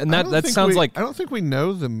 Yeah, and that sounds like I don't think we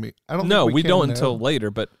know the I don't no, think we can don't know. until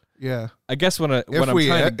later, but yeah. I guess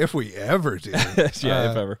if we ever do. if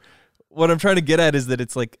ever. What I'm trying to get at is that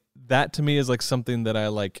it's like that to me is like something that I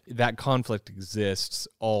like, that conflict exists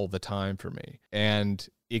all the time for me. And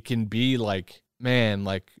it can be like, man,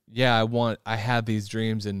 like, yeah, I had these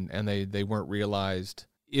dreams and they weren't realized.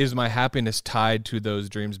 Is my happiness tied to those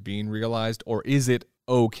dreams being realized, or is it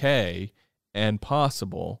okay and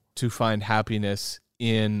possible to find happiness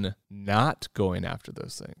in not going after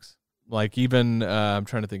those things? Like even, I'm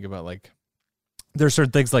trying to think about like, there's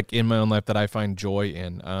certain things like in my own life that I find joy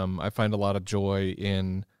in. I find a lot of joy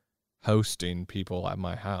in hosting people at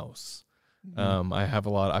my house. Mm-hmm.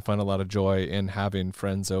 I find a lot of joy in having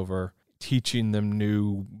friends over, teaching them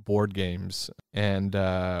new board games, and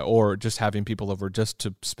or just having people over just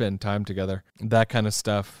to spend time together. That kind of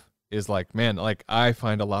stuff is like, man, like I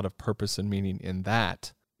find a lot of purpose and meaning in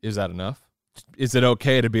that. Is that enough? Is it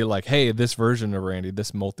okay to be like, hey, this version of Randy,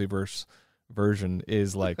 this multiverse version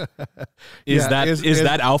is like, is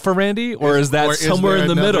that Alpha Randy, or is that somewhere in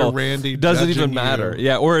the middle? Randy doesn't even matter. You?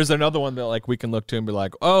 Yeah, or is there another one that like we can look to and be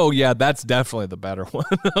like, oh yeah, that's definitely the better one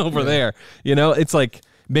over there. You know, it's like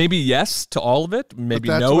maybe yes to all of it, maybe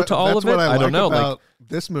no to all of it. I don't know. About like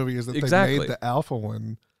this movie is that exactly. they made the Alpha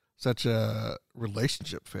one such a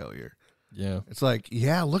relationship failure. Yeah, it's like,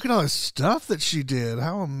 yeah, look at all this stuff that she did.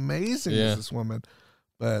 How amazing is this woman?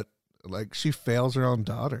 But like she fails her own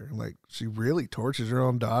daughter. Like she really tortures her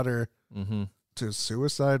own daughter to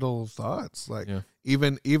suicidal thoughts. Like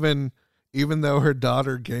even though her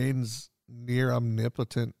daughter gains near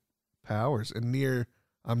omnipotent powers and near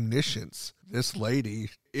omniscience, this lady,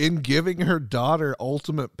 in giving her daughter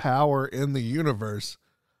ultimate power in the universe,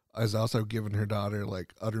 has also given her daughter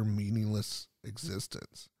like utter meaningless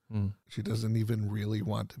existence. She doesn't even really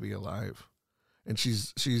want to be alive, and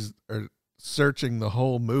she's searching the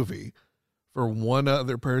whole movie for one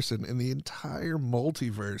other person in the entire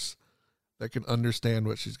multiverse that can understand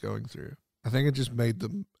what she's going through. I think it just made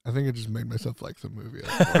myself like the movie.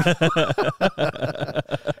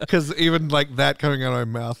 Because even like that coming out of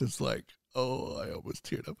my mouth is like, oh, I almost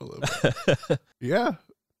teared up a little bit. Yeah.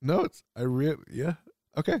 No,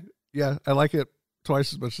 okay. Yeah, I like it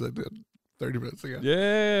twice as much as I did 30 minutes ago.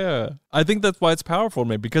 Yeah. I think that's why it's powerful to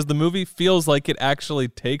me, because the movie feels like it actually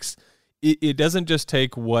takes, it doesn't just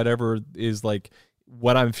take whatever is like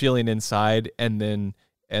what I'm feeling inside and then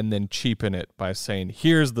cheapen it by saying,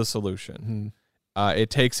 here's the solution. It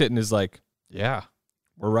takes it and is like, yeah,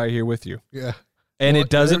 we're right here with you. Yeah. And it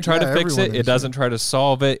doesn't try to fix it. It doesn't try to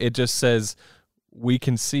solve it. It just says, we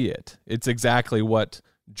can see it. It's exactly what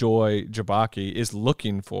Joy Jabaki is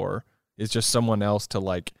looking for, is just someone else to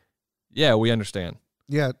like, yeah, we understand.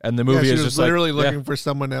 Yeah. And the movie is just literally looking for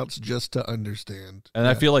someon else just to understand. And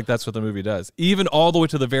I feel like that's what the movie does. Even all the way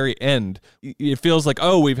to the very end, it feels like,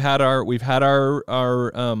 oh, we've had our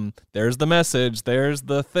there's the message, there's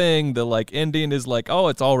the thing, the like ending is like, oh,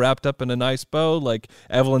 it's all wrapped up in a nice bow, like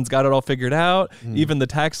Evelyn's got it all figured out. Even the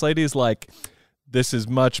tax lady is like, this is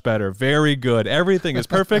much better, very good, everything is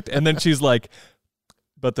perfect. And then she's like,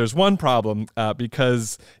 but there's one problem,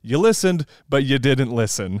 because you listened, but you didn't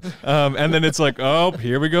listen. And then it's like, oh,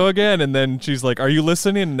 here we go again. And then she's like, are you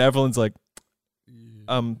listening? And Evelyn's like,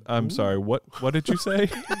 I'm sorry, what did you say?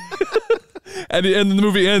 and the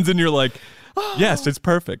movie ends and you're like, yes, it's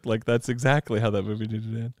perfect. Like, that's exactly how that movie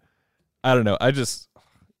needed to end. I don't know.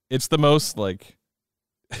 It's the most like,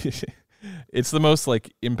 it's the most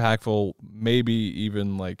like impactful, maybe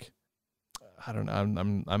even like, I don't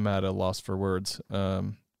know. I'm at a loss for words.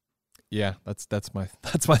 Yeah, that's my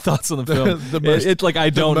thoughts on the film. It's like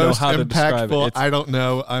I don't know how to describe it. I don't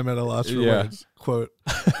know. I'm at a loss for words. Quote,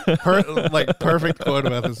 perfect quote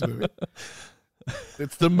about this movie.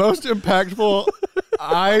 It's the most impactful.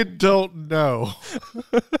 I don't know.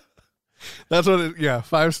 That's what.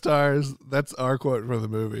 5 stars. That's our quote for the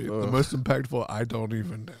movie. The most impactful. I don't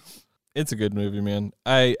even know. It's a good movie, man.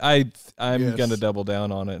 I'm gonna double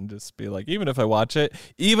down on it and just be like, even if I watch it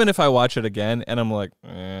again and I'm like,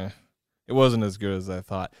 it wasn't as good as I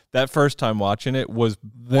thought. That first time watching it was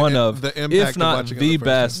one of, if not the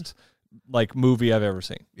best, like movie I've ever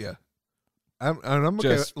seen. Yeah, I'm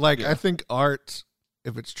okay. I think art,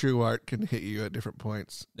 if it's true art, can hit you at different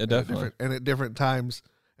points. Yeah, definitely, and at different times.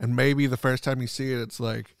 And maybe the first time you see it, it's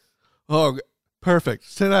like, oh,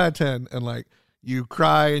 perfect, 10 out of 10, and like, you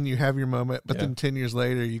cry and you have your moment, but Yeah. then 10 years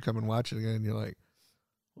later you come and watch it again and you're like,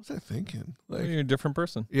 what was I thinking? Well, Like, you're a different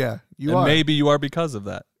person. yeah, you and are. maybe you are because of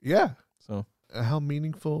that. Yeah. So How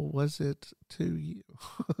meaningful was it to you?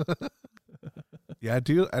 Yeah, I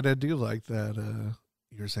do like that.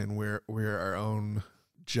 You were saying we're our own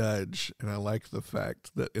judge, and I like the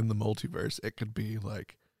fact that in the multiverse it could be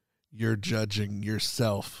like you're judging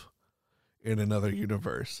yourself in another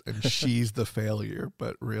universe, and she's the failure,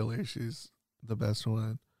 but really she's the best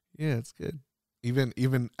one. Yeah, it's good.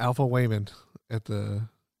 Even Alpha Wayman at the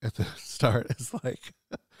start is like,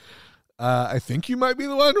 I think you might be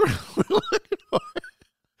the one we're looking for.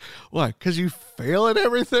 Why? Because you fail at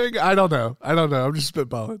everything? I don't know. I'm just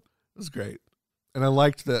spitballing. It was great. And I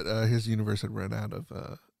liked that his universe had run out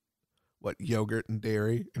of yogurt and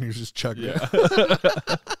dairy, and he was just chugging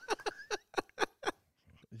it.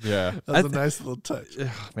 Yeah. That was a nice little touch.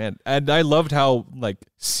 Man. And I loved how like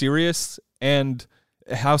serious and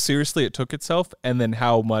how seriously it took itself, and then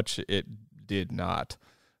how much it did not.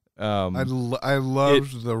 I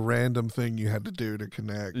loved the random thing you had to do to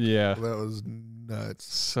connect. Yeah. That was nuts.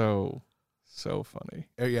 So funny.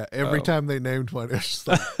 Yeah, every time they named one, it's just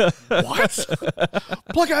like, what?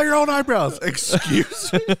 Pluck out your own eyebrows.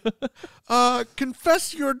 Excuse me?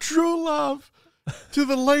 Confess your true love to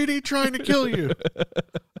the lady trying to kill you.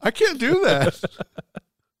 I can't do that.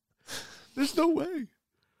 There's no way.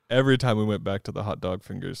 Every time we went back to the hot dog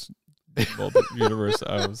fingers universe,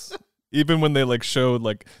 I was... Even when they like showed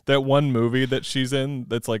like that one movie that she's in,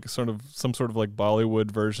 that's like some sort of like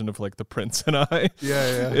Bollywood version of like The Prince and I.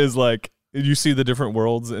 Yeah. Is like you see the different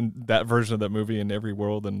worlds in that version of that movie in every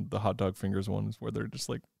world, and the hot dog fingers one is where they're just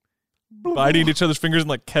like biting each other's fingers and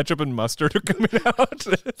like ketchup and mustard are coming out.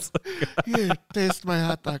 It's like, here, taste my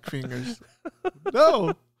hot dog fingers.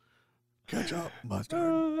 No. Ketchup,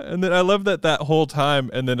 mustard. And then I love that whole time,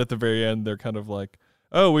 and then at the very end they're kind of like,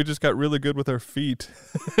 oh, we just got really good with our feet.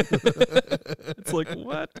 It's like,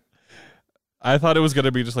 what? I thought it was going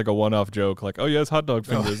to be just like a one-off joke, like, oh, yeah, it's hot dog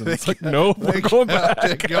fingers. And it's like, no, we're going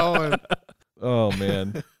back. Going. Oh,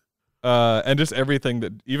 man. And just everything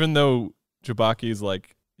that, even though Jubaki's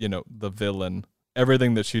like, the villain,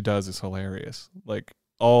 everything that she does is hilarious. Like,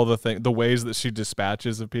 all the ways that she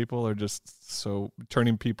dispatches of people are just so,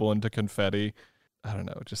 turning people into confetti. I don't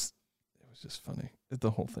know, it was just funny.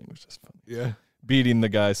 The whole thing was just funny. Yeah. Beating the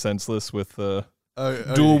guy senseless with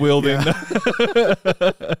dual wielding. Yeah.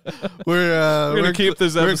 We're gonna keep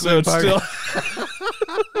this episode still.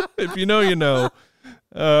 If you know, you know.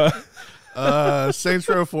 Saints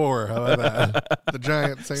Row 4. How about that? The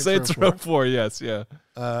giant Saints Row 4. Yes, yeah.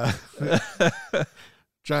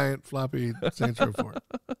 Giant floppy Saints Row 4.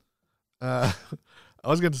 I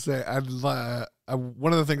was going to say,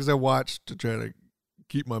 one of the things I watched to try to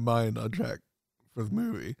keep my mind on track for the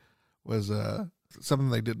movie was something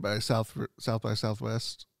they did by South by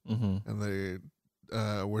Southwest, and they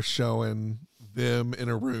were showing them in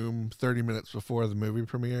a room 30 minutes before the movie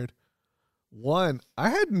premiered. One, I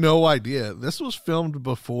had no idea this was filmed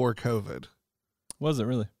before COVID. Was it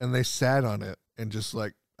really? And they sat on it and just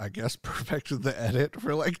like, I guess, perfected the edit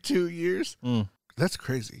for like 2 years. That's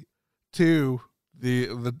crazy. Two,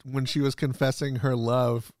 the when she was confessing her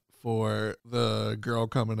love for the girl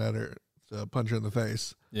coming at her to punch her in the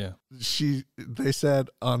face. Yeah. They said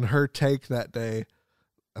on her take that day,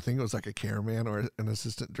 I think it was like a cameraman or an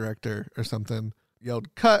assistant director or something,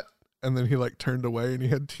 yelled cut, and then he like turned away and he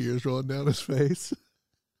had tears rolling down his face.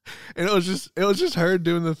 And it was just her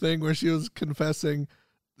doing the thing where she was confessing,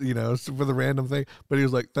 for the random thing, but he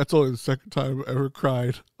was like, that's only the second time I ever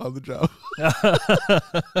cried on the job.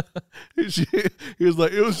 He was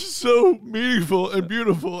like, it was just so meaningful and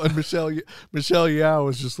beautiful. And Michelle Yeoh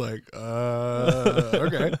was just like,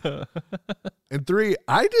 okay. And three,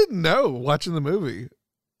 I didn't know watching the movie,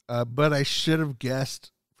 but I should have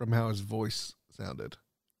guessed from how his voice sounded.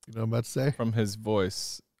 You know what I'm about to say? From his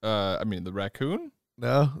voice. The raccoon?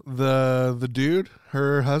 No, the dude,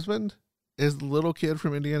 her husband, is the little kid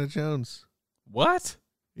from Indiana Jones. What?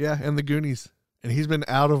 Yeah, and the Goonies. And he's been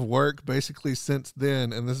out of work basically since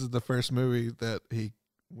then, and this is the first movie that he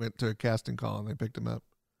went to a casting call and they picked him up.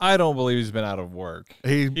 I don't believe he's been out of work.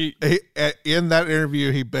 He in that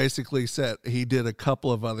interview, he basically said he did a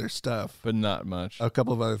couple of other stuff. But not much. A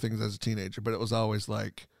couple of other things as a teenager, but it was always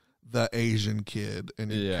like the Asian kid,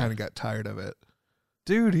 and he kind of got tired of it.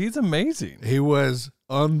 Dude, he's amazing. He was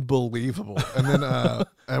unbelievable. And then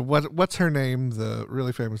what's her name? The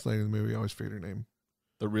really famous lady in the movie. I always forget her name.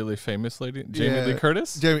 The really famous lady? Jamie Lee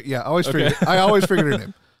Curtis? I always figured her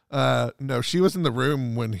name. No, she was in the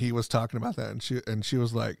room when he was talking about that, and she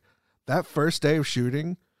was like, that first day of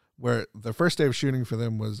shooting where the first day of shooting for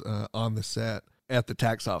them was on the set at the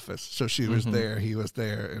tax office. So she was there, he was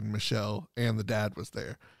there, and Michelle and the dad was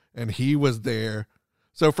there. And he was there.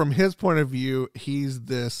 So from his point of view, he's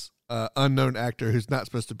this unknown actor who's not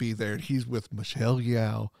supposed to be there. He's with Michelle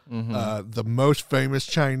Yeoh, the most famous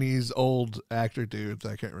Chinese old actor dude.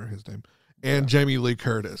 I can't remember his name. And Jamie Lee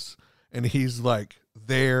Curtis. And he's like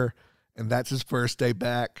there, and that's his first day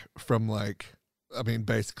back from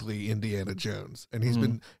basically Indiana Jones. And he's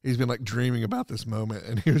been like dreaming about this moment.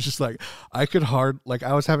 And he was just like, I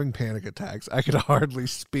was having panic attacks. I could hardly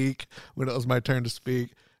speak when it was my turn to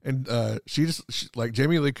speak. And she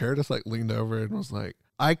Jamie Lee Curtis like leaned over and was like,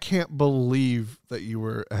 I can't believe that you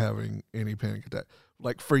were having any panic attack.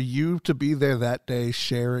 Like, for you to be there that day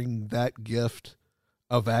sharing that gift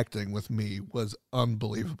of acting with me was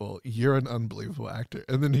unbelievable. You're an unbelievable actor.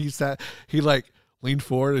 And then he like leaned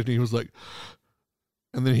forward and he was like,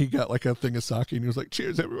 and then he got like a thing of sake and he was like,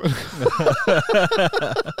 cheers, everyone.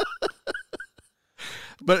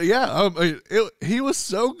 But yeah, he was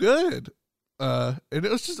so good. And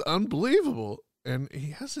it was just unbelievable. And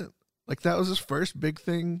he hasn't, like, that was his first big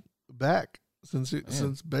thing back since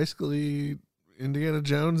basically Indiana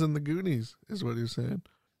Jones and the Goonies is what he was saying.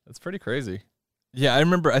 That's pretty crazy. Yeah,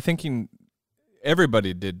 I thinking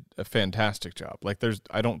everybody did a fantastic job. Like,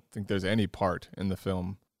 I don't think there's any part in the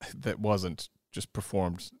film that wasn't just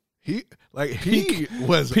performed. He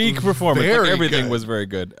was peak performance. Like, everything was very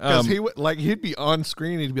good. Because he'd be on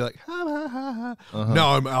screen, he'd be like, ha, ha, ha, ha. No,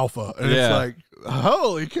 I'm Alpha, and it's like,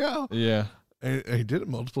 holy cow. Yeah, and he did it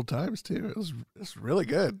multiple times too. It's really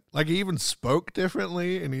good. Like, he even spoke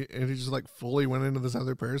differently, and he just like fully went into this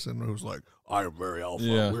other person who was like, I am very Alpha.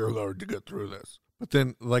 Yeah. We're going to get through this. But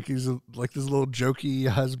then, like, he's like this little jokey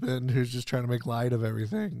husband who's just trying to make light of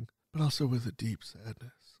everything, but also with a deep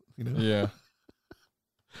sadness, you know? Yeah.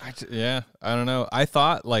 I don't know. I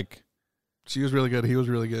thought, like, she was really good. He was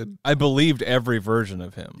really good. I believed every version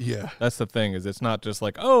of him. Yeah. That's the thing, is it's not just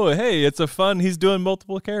like, oh, hey, it's a fun, he's doing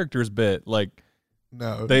multiple characters bit. Like,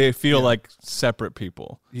 no, they feel like separate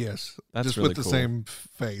people. Yes. That's just really with the cool. Same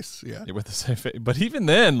face. Yeah. With the same face. But even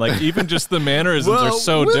then, like, even just the mannerisms are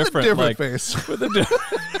so with different. A different like, face. With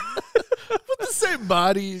the same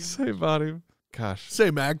body. Same body. Gosh.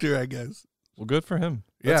 Same actor, I guess. Well, good for him.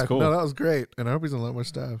 That's cool. No, that was great. And I hope he's in a lot more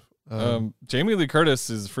stuff. Jamie Lee Curtis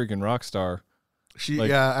is a freaking rock star.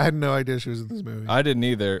 I had no idea she was in this movie. I didn't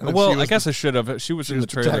either. Well, I guess I should have. She was in the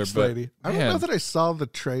trailer, but lady. I don't know that I saw the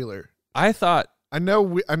trailer. I thought I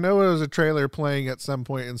know it was a trailer playing at some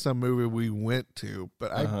point in some movie we went to,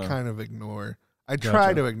 but I kind of ignore. I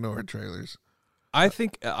try to ignore trailers. I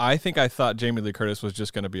think I thought Jamie Lee Curtis was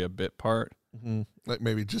just going to be a bit part. Mm-hmm. Like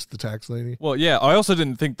maybe just the tax lady. Well, yeah. I also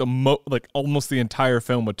didn't think almost the entire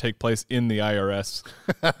film would take place in the IRS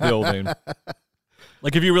building.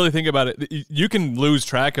 Like, if you really think about it, you can lose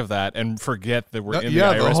track of that and forget that we're in the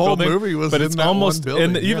IRS the whole building. Movie was but in it's that almost one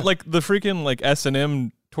building, even like the freaking like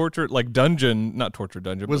S&M torture dungeon, not torture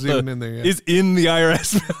dungeon, was but even in there. Yeah. Is in the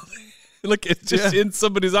IRS building. Like, it's just in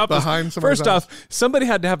somebody's office. Behind somebody's First off, somebody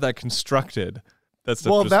had to have that constructed. That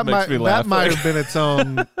stuff that makes me laugh. That might have been its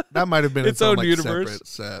own. That might have been its own like, universe. Separate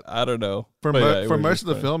set. I don't know. For most of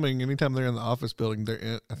the filming, anytime they're in the office building, they're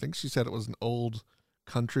in. I think she said it was an old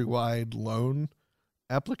Countrywide loan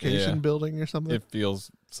application building or something. It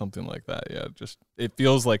feels something like that. Yeah, just it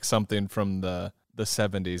feels like something from the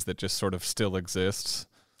 70s that just sort of still exists.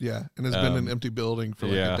 Yeah, and it's been an empty building for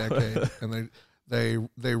like a decade, and they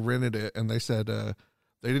rented it, and they said they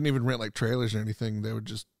didn't even rent like trailers or anything. They would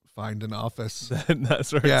just find an office.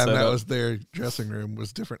 That's right. Yeah, and that was their dressing room,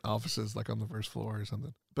 was different offices like on the first floor or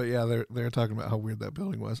something. But yeah, they were talking about how weird that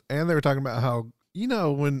building was, and they were talking about how, you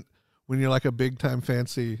know, when you're like a big time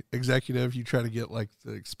fancy executive, you try to get like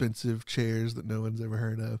the expensive chairs that no one's ever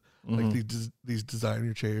heard of, like these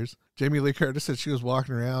designer chairs. Jamie Lee Curtis said she was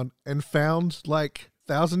walking around and found like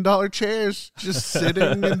 $1,000 chairs just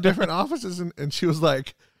sitting in different offices, and she was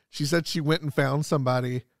like, she said she went and found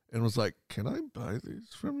somebody and was like, can I buy these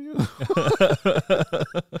from you? And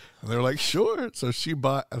they were like, sure. So she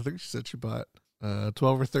bought, I think she said she bought 12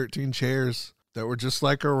 or 13 chairs that were just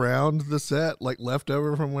like around the set, like left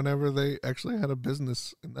over from whenever they actually had a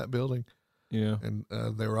business in that building. Yeah. And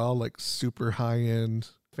they were all like super high-end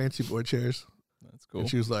fancy boy chairs. That's cool. And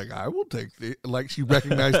she was like, I will take the, like, she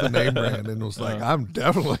recognized the name brand and was like, I'm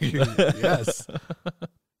definitely, yes.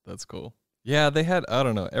 That's cool. Yeah, they had, I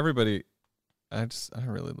don't know, everybody, I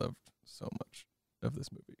really loved so much of this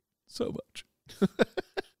movie. So much.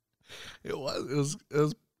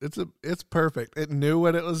 It's perfect. It knew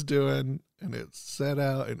what it was doing, and it set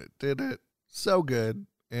out, and it did it so good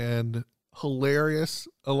and hilarious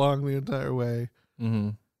along the entire way.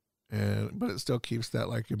 Mm-hmm. but it still keeps that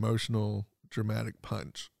like emotional, dramatic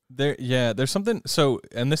punch. There's something. So,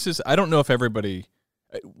 and this is, I don't know if everybody,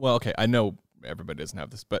 well, okay, I know everybody doesn't have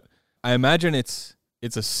this, but I imagine it's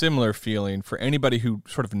a similar feeling for anybody who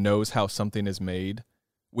sort of knows how something is made.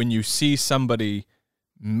 When you see somebody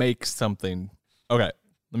make something, okay,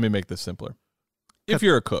 let me make this simpler. If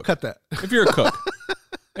you're a cook, Cut that. if you're a cook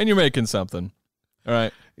and you're making something, all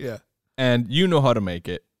right, Yeah. and you know how to make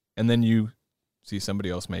it, and then you see somebody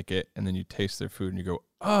else make it, and then you taste their food and you go,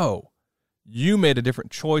 oh, you made a different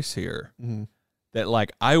choice here Mm-hmm. that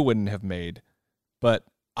like I wouldn't have made, but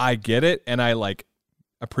I get it and I like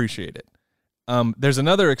appreciate it. There's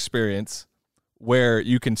another experience where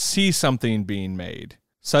you can see something being made.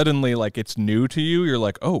 Suddenly, like it's new to you. You're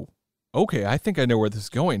like, oh, okay, I think I know where this is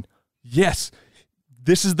going. Yes,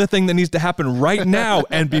 this is the thing that needs to happen right now.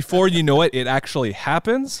 And before you know it, it actually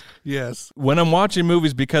happens. Yes. When I'm watching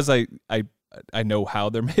movies, because I know how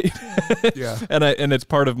they're made. Yeah. and it's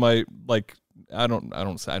part of my, like, I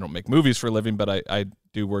don't make movies for a living, but I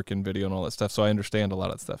do work in video and all that stuff, so I understand a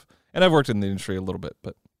lot of that stuff. And I've worked in the industry a little bit,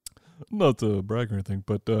 but not to brag or anything,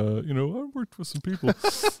 but I've worked with some people.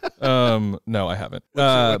 No, I haven't.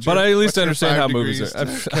 But I at least understand how movies are.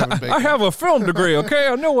 I have a film degree, okay?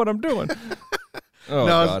 I know what I'm doing. Oh,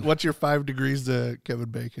 no, God. what's your 5 degrees to Kevin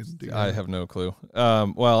Bacon? I have no clue.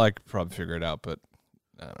 Well, I could probably figure it out, but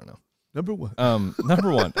I don't know. Number 1.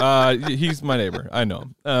 Number 1. He's my neighbor. I know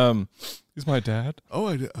him. He's my dad. Oh,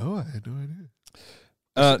 I had no idea.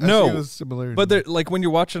 No, see the similarity. but they're, like when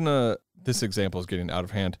you're watching this example is getting out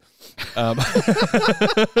of hand. And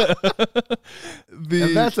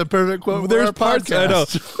that's a perfect quote. There's for our parts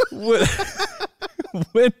podcast. I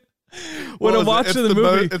know. when I'm watching the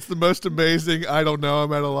movie, it's the most amazing. I don't know.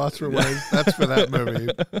 I'm at a loss for words. That's for that movie.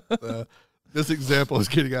 This example is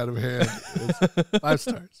getting out of hand. It's 5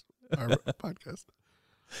 stars. Our podcast.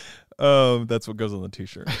 That's what goes on the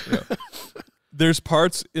t-shirt. Yeah. There's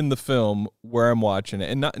parts in the film where I'm watching it,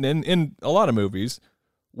 and not in a lot of movies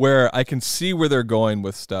where I can see where they're going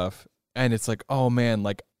with stuff, and it's like, oh man,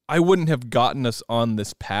 like I wouldn't have gotten us on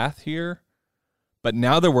this path here, but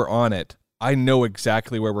now that we're on it, I know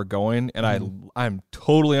exactly where we're going, and I'm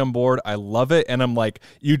totally on board. I love it, and I'm like,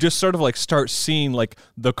 you just sort of like start seeing like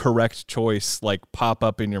the correct choice like pop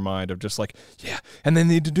up in your mind of just like, yeah, and they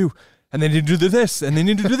need to do. And they need to do this, and they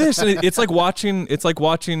need to do this, and it's like watching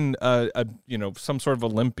some sort of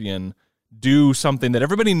Olympian do something that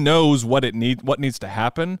everybody knows what needs to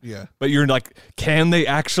happen. Yeah. But you're like, can they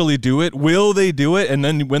actually do it? Will they do it? And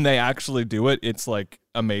then when they actually do it, it's like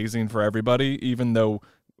amazing for everybody, even though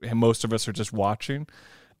most of us are just watching.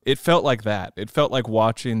 It felt like that. It felt like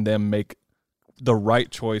watching them make the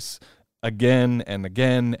right choice again and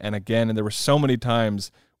again and again, and there were so many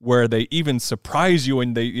times where they even surprise you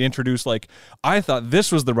and they introduce like, I thought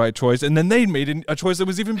this was the right choice, and then they made a choice that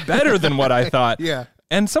was even better than what I thought. Yeah.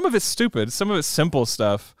 And some of it's stupid, some of it's simple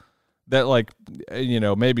stuff that like,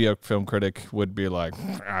 maybe a film critic would be like,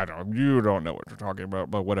 you don't know what you're talking about,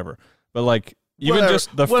 but whatever. But like, even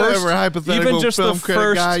just the first, hypothetical even just film the critic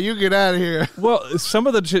first guy, you get out of here. Well, some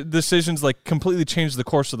of the decisions like completely changed the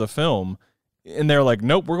course of the film, and they're like,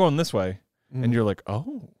 nope, we're going this way. And you're like,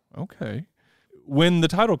 oh, okay. When the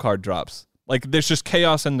title card drops, like there's just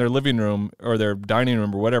chaos in their living room or their dining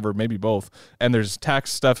room or whatever, maybe both, and there's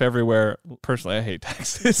tax stuff everywhere. Personally, I hate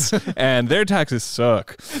taxes, and their taxes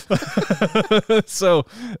suck. So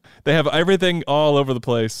they have everything all over the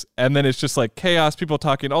place, and then it's just like chaos, people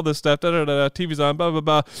talking, all this stuff, TV's on, blah, blah,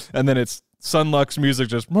 blah, and then it's Sunlux music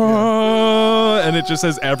just, and it just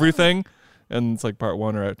says everything, and it's like part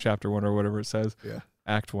 1 or chapter 1 or whatever it says. Yeah.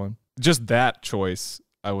 Act 1. Just that choice,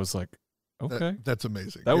 I was like, okay. That's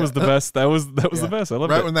amazing. That was the best. That was the best. I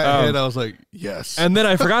loved it. Right when that hit, I was like, yes. And then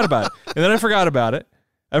I forgot about it.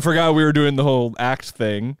 I forgot we were doing the whole act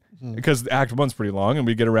thing because Act 1's pretty long, and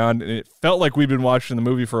we get around, and it felt like we'd been watching the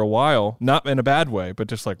movie for a while, not in a bad way, but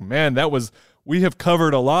just like, man, we have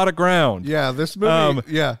covered a lot of ground. Yeah, this movie,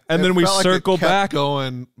 yeah. And then we circle back.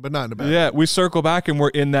 Going, but not in a bad way. Yeah, we circle back, and we're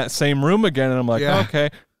in that same room again, and I'm like, okay.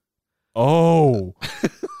 Oh.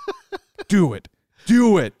 Do it.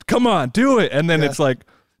 Come on, do it. And then it's like,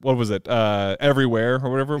 what was it? Everywhere or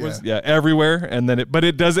whatever it was. Yeah, everywhere. And then but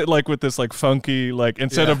it does it like with this like funky, like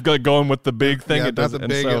instead of going with the big thing, it does it.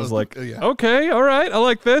 And so I was like, okay, all right, I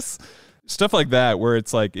like this. Stuff like that where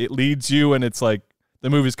it's like it leads you and it's like the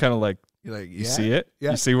movie's kind of like, you're like, you see it?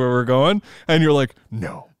 Yeah. You see where we're going? And you're like,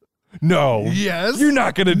 no. Yes. You're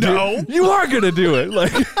not gonna do it. You are gonna do it.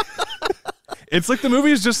 Like It's like the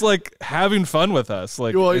movie is just like having fun with us.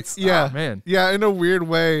 Like, Well, it's, yeah, oh, man. yeah. In a weird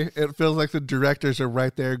way, it feels like the directors are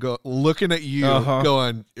right there, looking at you,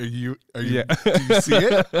 going, "Are you? Yeah. Do you see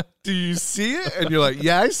it? Do you see it?" And you're like,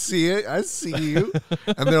 "Yeah, I see it. I see you."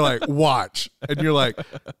 And they're like, "Watch," and you're like,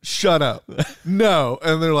 "Shut up, no."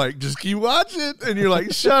 And they're like, "Just keep watching," and you're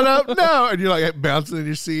like, "Shut up, no." And you're like bouncing in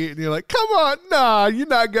your seat, and you're like, "Come on, nah, you're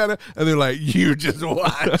not gonna." And they're like, "You just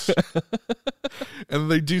watch." And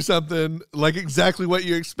they do something like exactly what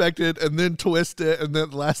you expected and then twist it. And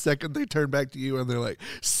then the last second they turn back to you and they're like,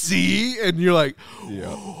 "See?" And you're like,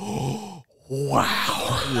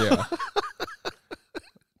 wow. Yeah.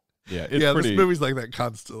 Yeah. It's Yeah, pretty, this movie's like that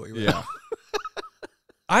constantly. Yeah.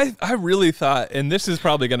 I really thought, and this is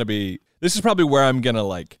probably where I'm going to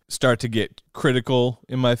like start to get critical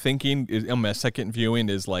in my thinking on my second viewing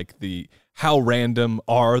is like how random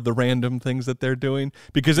are the random things that they're doing?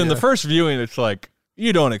 Because in the first viewing, it's like,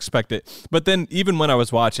 you don't expect it. But then even when I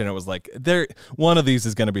was watching, it was like, one of these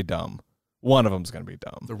is going to be dumb. One of them's going to be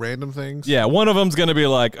dumb. The random things? Yeah, one of them's going to be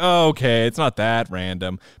like, oh, okay, it's not that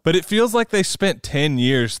random. But it feels like they spent 10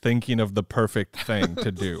 years thinking of the perfect thing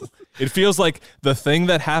to do. It feels like the thing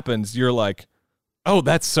that happens, you're like, oh,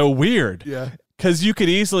 that's so weird. Yeah. Because you could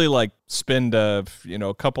easily like spend a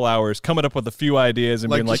couple hours coming up with a few ideas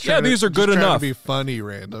and being like, yeah, these are good enough. To be funny,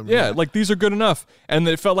 random. Yeah, like these are good enough. And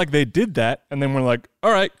it felt like they did that, and then we're like,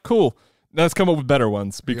 all right, cool. Let's come up with better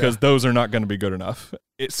ones because those are not going to be good enough.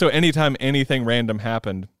 So anytime anything random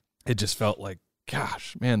happened, it just felt like,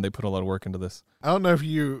 gosh, man, they put a lot of work into this. I don't know if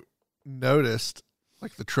you noticed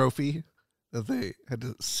like the trophy that they had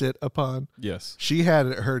to sit upon. Yes. She had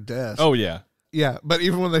it at her desk. Oh, yeah. Yeah, but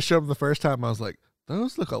even when they showed them the first time, I was like,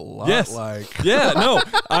 those look a lot like. Yeah, no,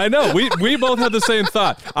 I know. We both had the same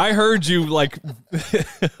thought. I heard you like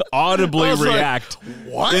audibly react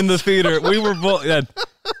what? In the theater. We were both.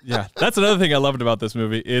 Yeah, that's another thing I loved about this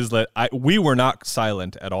movie is that we were not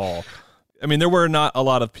silent at all. I mean, there were not a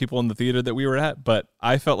lot of people in the theater that we were at, but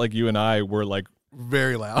I felt like you and I were like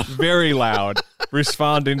very loud,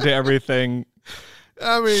 responding to everything.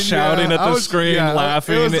 I mean, shouting at the screen,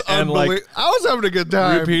 laughing, and like I was having a good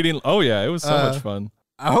time. Repeating. Oh yeah, it was so much fun.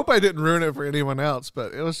 I hope I didn't ruin it for anyone else,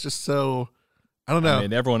 but it was just so. I don't know. I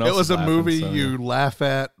mean, everyone else. It was a laughing, movie so, you laugh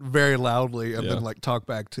at very loudly and then like talk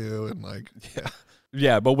back to and like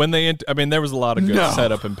yeah. But when there was a lot of good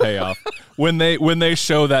setup and payoff when they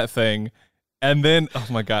show that thing, and then oh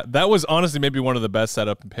my god, that was honestly maybe one of the best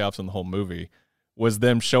setup and payoffs in the whole movie. Was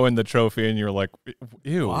them showing the trophy and you're like,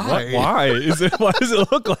 ew, why? Why does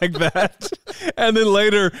it look like that? And then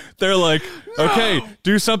later they're like, okay,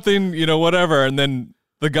 do something, whatever. And then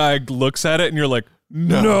the guy looks at it and you're like,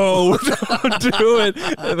 no, don't do it.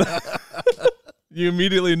 You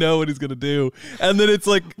immediately know what he's going to do. And then it's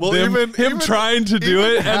like him trying to do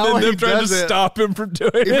it and then them trying to stop him from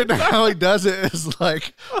doing it. Even how he does it is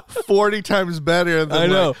like 40 times better. Than I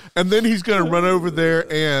know. Like, and then he's going to run over there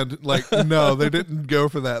and like, no, they didn't go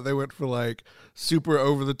for that. They went for like super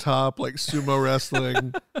over the top, like sumo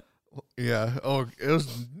wrestling. Yeah. Oh, it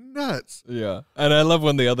was nuts. Yeah. And I love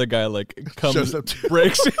when the other guy like comes, up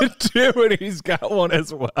breaks it too, and he's got one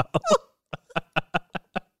as well.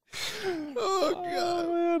 Oh god,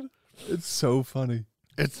 man. It's so funny.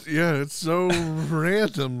 It's so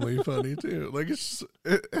randomly funny too. Like it's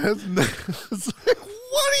like, what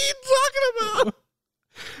are you talking about?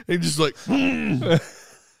 And he's just like,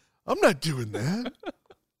 I'm not doing that.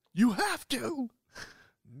 You have to.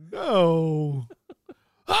 No.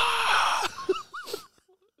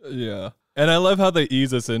 Yeah. And I love how they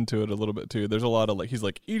ease us into it a little bit too. There's a lot of like, he's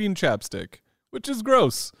like eating chapstick, which is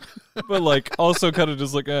gross, but like also kind of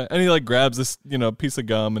just like, and he like grabs this, piece of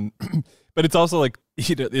gum and, but it's also like,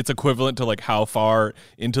 it's equivalent to like how far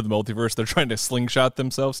into the multiverse they're trying to slingshot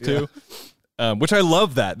themselves to, which I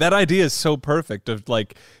love that. That idea is so perfect of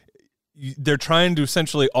like, they're trying to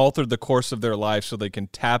essentially alter the course of their life so they can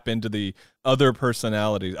tap into the other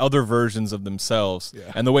personalities, other versions of themselves.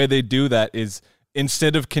 Yeah. And the way they do that is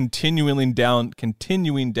instead of continuing down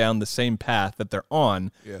the same path that they're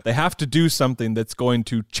on, they have to do something that's going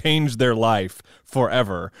to change their life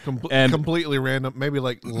forever. Completely random, maybe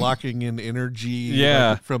like locking in energy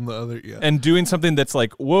like from the other. Yeah. And doing something that's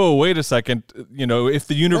like, whoa, wait a second. If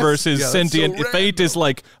the universe is sentient, so fate is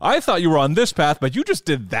like, I thought you were on this path, but you just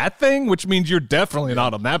did that thing, which means you're definitely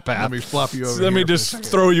not on that path. Let me flop you over. So let me just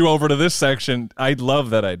throw you over to this section. I love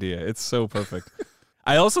that idea. It's so perfect.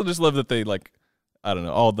 I also just love that they like, I don't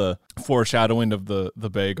know, all the foreshadowing of the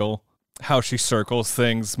bagel, how she circles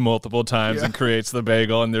things multiple times and creates the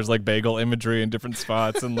bagel, and there's like bagel imagery in different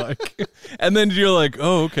spots, and like, and then you're like,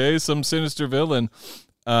 oh, okay, some sinister villain.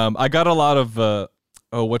 I got a lot of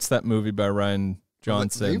Oh, what's that movie by Ryan They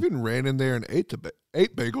Johnson? even ran in there and ate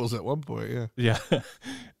bagels at one point. Yeah.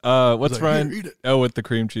 Yeah. What's like, Ryan? "Here, eat it." Oh, with the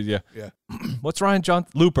cream cheese. Yeah. Yeah. What's Ryan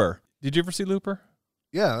Johnson? Looper. Did you ever see Looper?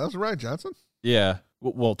 Yeah, that was Ryan Johnson. Yeah.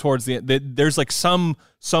 Well, towards the end, there's like some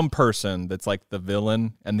person that's like the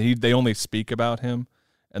villain, and they only speak about him,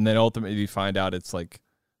 and then ultimately you find out it's like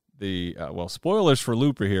the spoilers for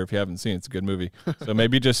Looper here if you haven't seen it. It's a good movie, so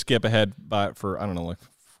maybe just skip ahead for I don't know, like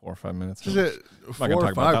 4 or 5 minutes. Is it I'm 4 not gonna or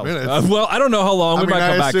talk about 5 that. minutes? Well, I don't know how long. I We mean, might I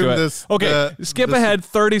come back to assume it. this- Okay, skip ahead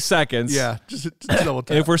 30 seconds. Yeah, just double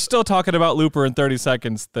tap. If we're still talking about Looper in 30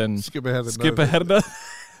 seconds, then skip ahead. skip ahead.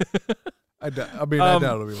 I doubt it'll be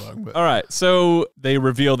long. But All right, so they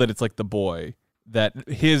reveal that it's like the boy, that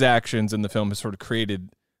his actions in the film has sort of created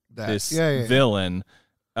this villain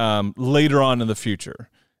later on in the future.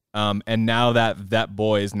 And now that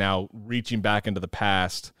boy is now reaching back into the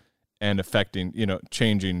past and affecting,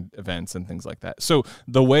 changing events and things like that. So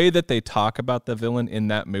the way that they talk about the villain in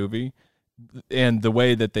that movie and the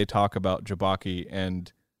way that they talk about Jabaki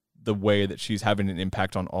and the way that she's having an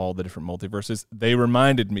impact on all the different multiverses, it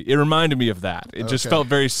reminded me of that. It just felt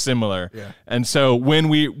very similar. Yeah. And so when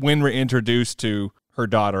we're introduced to her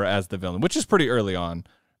daughter as the villain, which is pretty early on,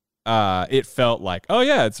 it felt like, oh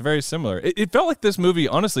yeah, it's very similar. It felt like this movie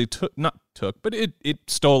honestly but it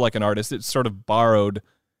stole like an artist. It sort of borrowed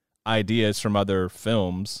ideas from other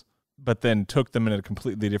films, but then took them in a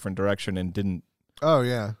completely different direction and didn't. Oh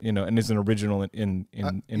yeah, and is an original in its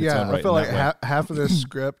own right. I feel like half of this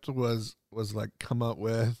script was like come up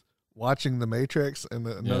with watching The Matrix, and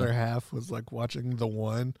another half was like watching The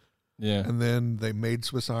One. Yeah, and then they made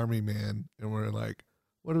Swiss Army Man, and we're like,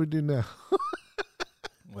 what do we do now?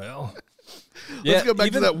 Well, let's go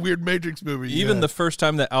back to that weird Matrix movie. Even the first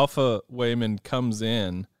time that Alpha Wayman comes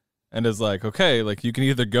in and is like, okay, like you can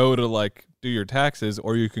either go to like do your taxes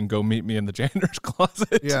or you can go meet me in the janitor's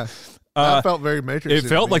closet. Yeah. That felt very Matrix. It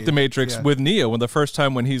felt like the Matrix with Neo when the first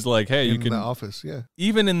time when he's like, hey, you can. In the office, yeah.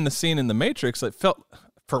 Even in the scene in the Matrix, it felt,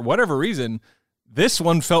 for whatever reason, this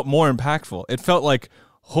one felt more impactful. It felt like,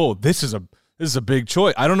 oh, this is a big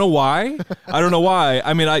choice. I don't know why.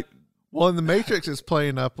 I mean, well, in the Matrix is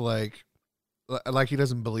playing up like he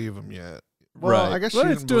doesn't believe him yet. Well, right. I guess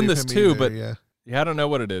it's doing this too, either, but yeah, I don't know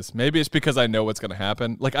what it is. Maybe it's because I know what's going to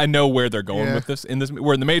happen. Like I know where they're going with this.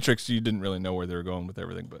 Where in the Matrix, you didn't really know where they were going with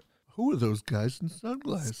everything, but. Who are those guys in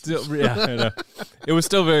sunglasses? Still, yeah, I know. It was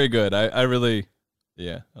still very good. I really,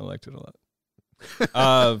 I liked it a lot.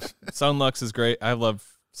 Sunlux is great. I love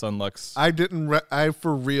Sunlux. I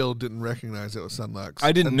for real didn't recognize it was Sunlux.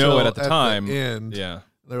 I didn't know it at the time. And yeah,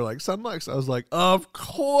 they were like Sunlux. I was like, of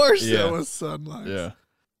course it was Sunlux.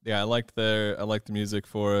 Yeah. I liked the music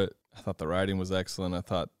for it. I thought the writing was excellent. I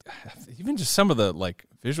thought even just some of the like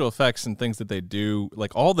visual effects and things that they do,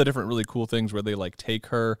 like all the different really cool things where they like take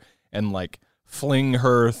her and like fling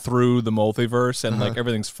her through the multiverse and like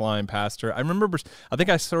everything's flying past her. I think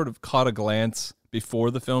I sort of caught a glance before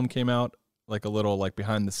the film came out, like a little like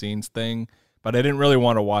behind the scenes thing, but I didn't really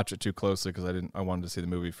want to watch it too closely because I wanted to see the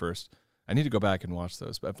movie first. I need to go back and watch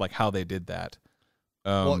those, but like how they did that.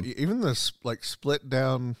 Well, even the like split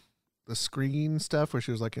down the screen stuff where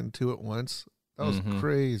she was like in two at once, that was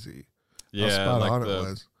crazy. Yeah, how spot like on it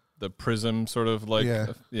was. The prism sort of like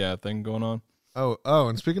thing going on. Oh,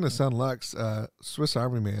 and speaking of Sunlux, Swiss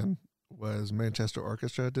Army Man was Manchester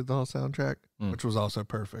Orchestra did the whole soundtrack, which was also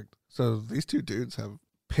perfect. So these two dudes have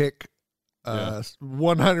pick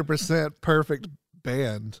 100% perfect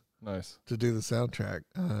band. Nice to do the soundtrack.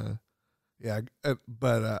 I'm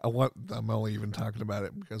only even talking about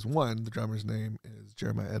it because one, the drummer's name is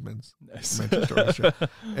Jeremiah Edmonds, nice. Manchester Orchestra,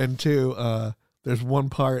 and two, there's one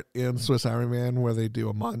part in Swiss Army Man where they do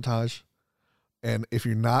a montage. And if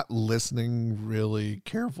you're not listening really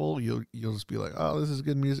careful, you'll just be like, "Oh, this is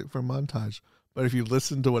good music for a montage." But if you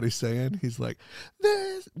listen to what he's saying, he's like,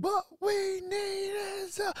 "This what we need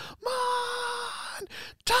is a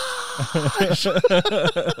montage."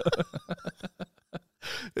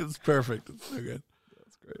 It's perfect. It's so good.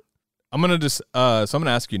 That's great. I'm gonna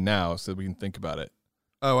ask you now so we can think about it.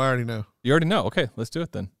 Oh, I already know. You already know. Okay, let's do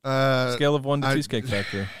it then. Scale of 1 to Cheesecake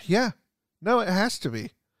Factory. Yeah. No, it has to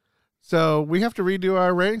be. So we have to redo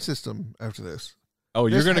our rating system after this. Oh,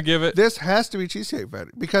 you're going to give it? This has to be Cheesecake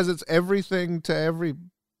Factory because it's everything to every.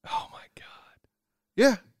 Oh my God.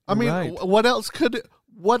 Yeah. I mean, right. what else could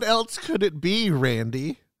it be,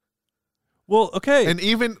 Randy? Well, okay. And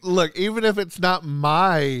even if it's not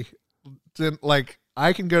then like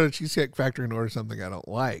I can go to Cheesecake Factory and order something I don't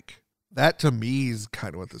like. That to me is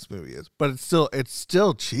kind of what this movie is. But it's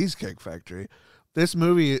still Cheesecake Factory. This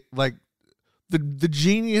movie, like the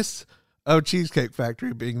genius of Cheesecake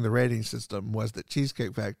Factory being the rating system was that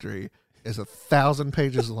Cheesecake Factory is 1,000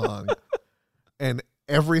 pages long, and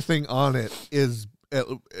everything on it is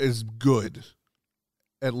good,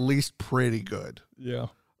 at least pretty good. Yeah.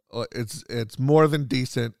 It's more than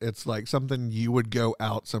decent. It's like something you would go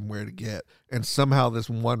out somewhere to get, and somehow this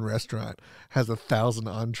one restaurant has 1,000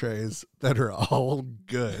 entrees that are all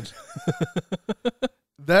good.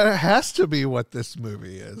 That has to be what this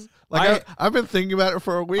movie is. Like I've been thinking about it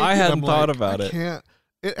for a week. I hadn't thought about it.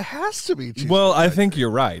 It has to be. Well, I think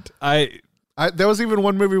you're right. There was even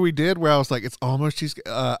one movie we did where I was like, it's almost cheesecake.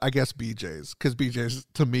 I guess BJ's, because BJ's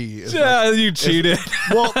to me is you cheated.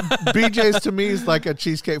 Well, BJ's to me is like a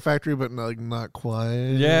Cheesecake Factory, but not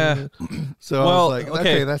quite. Yeah. So I was like,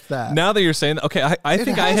 okay, that's that. Now that you're saying, okay, I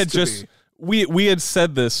think I had just we had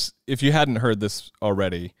said this. If you hadn't heard this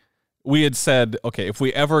already, we had said, okay, if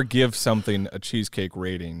we ever give something a cheesecake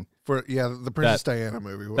rating. For the Princess Diana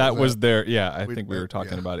movie. That was there. Yeah, I think we were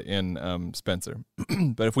talking about it in Spencer.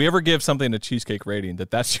 But if we ever give something a cheesecake rating,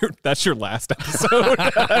 that's your last episode.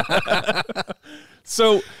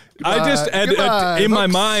 So I just in my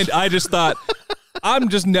mind, I just thought I'm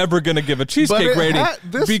just never gonna give a cheesecake rating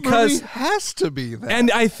because movie has to be that.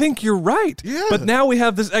 And I think you're right. Yeah. But now we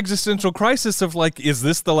have this existential crisis of like, is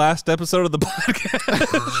this the last episode of the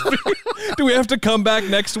podcast? Do we have to come back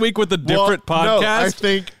next week with a different podcast?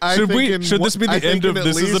 No, should this be the end of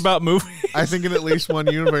This Is About Movies? I think in at least one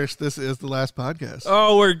universe, this is the last podcast.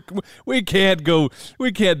 Oh, we can't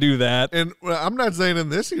do that. And I'm not saying in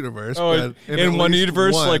this universe, but in one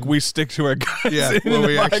universe, like we stick to our guys. Yeah, when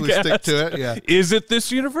we actually stick to it. Yeah. Is it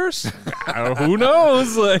this universe? Who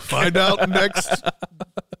knows? Like, find out next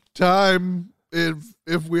time.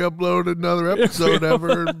 If we upload another episode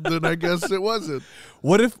ever, then I guess it wasn't.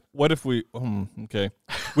 What if we? Okay,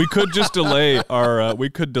 we could just delay our. We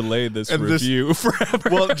could delay this review forever.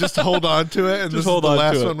 Well, just hold on to it, and this is the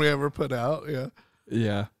last one we ever put out. Yeah.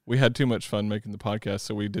 Yeah, we had too much fun making the podcast,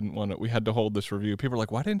 so we didn't want to. We had to hold this review. People are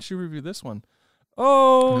like, "Why didn't you review this one?"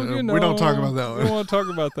 Oh, we don't talk about that one. We don't want to talk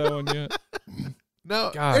about that one yet.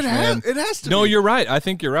 No, gosh, it has to. No, be. You're right. I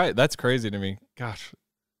think you're right. That's crazy to me. Gosh.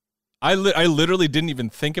 I literally didn't even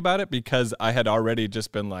think about it because I had already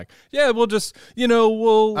just been like, yeah, we'll just,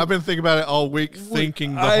 we'll. I've been thinking about it all week,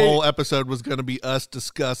 thinking the whole episode was going to be us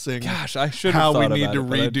discussing I should how we need to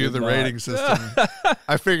redo the rating system.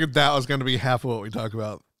 I figured that was going to be half of what we talk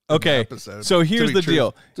about. Okay, episode, so here's the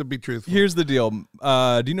deal. To be truthful, here's the deal.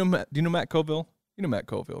 Do you know Matt Colville? You know Matt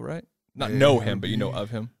Colville, right? Not know him, but you know of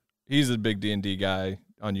him. He's a big D&D guy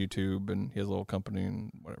on YouTube, and he has a little company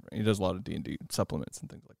and whatever. He does a lot of D&D supplements and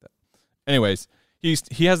things like that. Anyways, he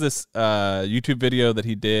has this YouTube video that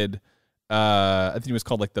he did. I think it was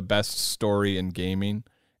called like the best story in gaming,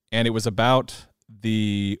 and it was about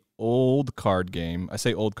the old card game. I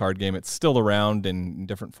say old card game; it's still around in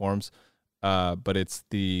different forms, but it's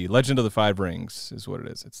the Legend of the Five Rings is what it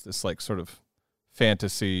is. It's this like sort of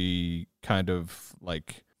fantasy kind of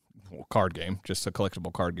like card game, just a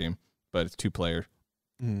collectible card game, but it's 2-player.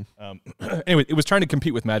 Anyway, it was trying to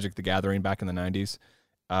compete with Magic the Gathering back in the 90s.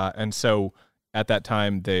 And so at that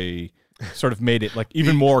time, they sort of made it like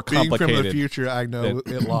even more complicated. Being from the future, I know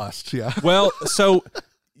it lost. Yeah. Well, so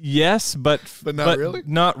yes, but not really.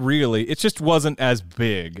 Not really. It just wasn't as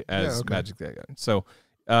big as Magic the Gathering. So,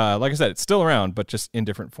 like I said, it's still around, but just in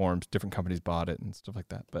different forms. Different companies bought it and stuff like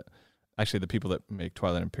that. But actually, the people that make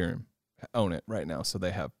Twilight Imperium own it right now, so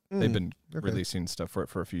they've been releasing stuff for it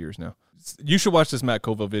for a few years now. You should watch this Matt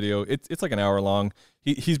Colville video. It's like an hour long.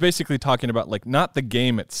 He's basically talking about like not the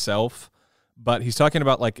game itself, but he's talking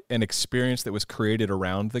about like an experience that was created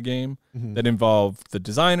around the game that involved the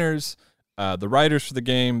designers, the writers for the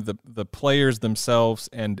game, the players themselves,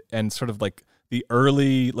 and sort of like the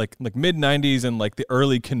early like mid 90s and like the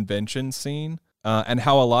early convention scene, and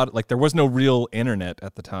how a lot like there was no real internet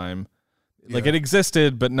at the time. Like it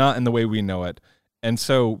existed, but not in the way we know it. And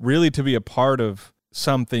so really to be a part of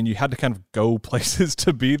something, you had to kind of go places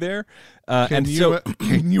to be there. Can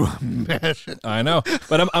you imagine? I know,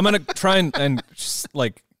 but I'm going to try and just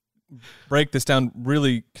like break this down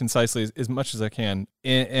really concisely as much as I can.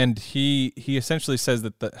 And he essentially says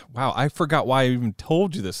that wow, I forgot why I even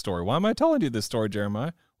told you this story. Why am I telling you this story,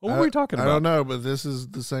 Jeremiah? What were we talking about? I don't know, but this is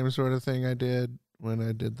the same sort of thing I did when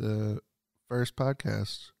I did the first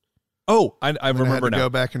podcast. Oh, I remember now. Go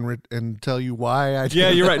back and tell you why I did. Yeah,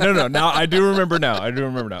 you're right. No. Now I do remember now.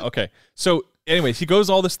 Okay. So anyways, he goes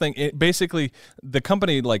all this thing. Basically, the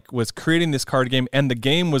company like was creating this card game, and the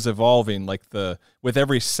game was evolving. Like with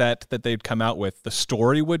every set that they'd come out with, the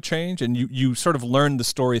story would change, and you sort of learn the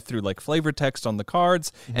story through like flavor text on the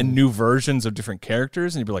cards and new versions of different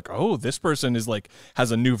characters, and you'd be like, oh, this person is like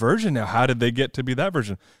has a new version now. How did they get to be that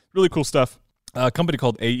version? Really cool stuff. A company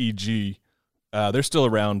called AEG. They're still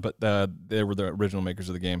around, but they were the original makers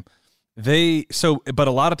of the game. But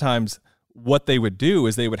a lot of times what they would do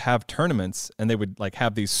is they would have tournaments, and they would like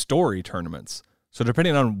have these story tournaments. So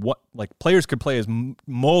depending on what, like players could play as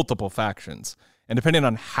multiple factions, and depending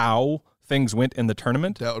on how things went in the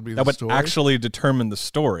tournament, that would actually determine the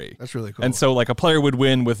story. That's really cool. And so like a player would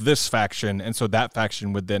win with this faction, and so that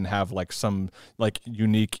faction would then have like some like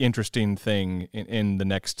unique, interesting thing in the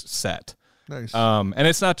next set. Nice. And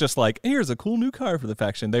it's not just like, here's a cool new card for the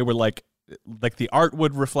faction. They were like the art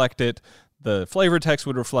would reflect it, the flavor text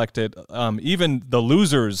would reflect it, even the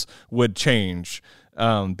losers would change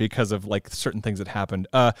because of like certain things that happened.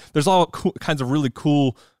 There's all kinds of really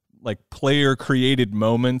cool like player created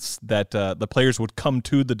moments that the players would come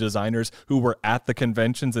to the designers who were at the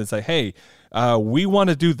conventions and say, hey, we want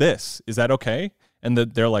to do this. Is that okay? And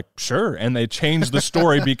they're like, sure. And they changed the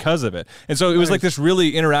story because of it. And so it was like this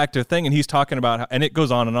really interactive thing. And he's talking about how, and it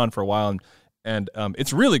goes on for a while. And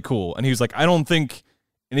it's really cool. And he was like, I don't think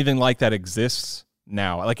anything like that exists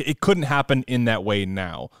now. Like it couldn't happen in that way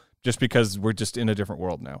now, just because we're just in a different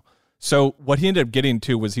world now. So what he ended up getting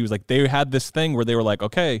to was he was like, they had this thing where they were like,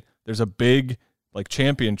 okay, there's a big like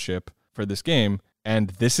championship for this game,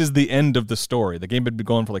 and this is the end of the story. The game had been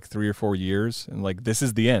going for like 3 or 4 years, and like this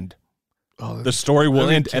is the end. Oh, the story will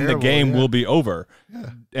end, and the game will be over. Yeah.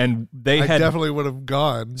 And I definitely would have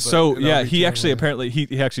gone. So yeah, he actually apparently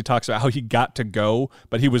he actually talks about how he got to go,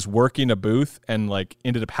 but he was working a booth and like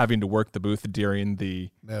ended up having to work the booth during the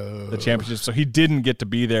championship. So he didn't get to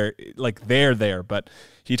be there, like there. But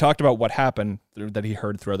he talked about what happened that he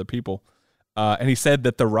heard through other people, and he said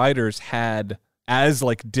that the writers had, as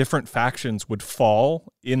like different factions would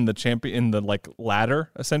fall in the like ladder,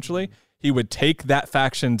 essentially, he would take that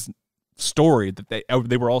faction's story that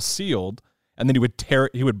they were all sealed, and then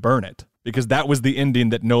he would burn it, because that was the ending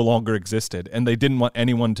that no longer existed, and they didn't want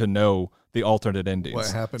anyone to know the alternate endings.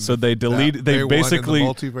 What happened? So they deleted. They basically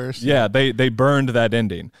multiverse. Yeah, they burned that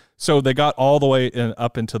ending. So they got all the way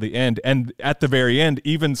up until the end, and at the very end,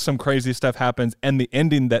 even some crazy stuff happens, and the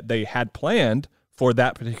ending that they had planned for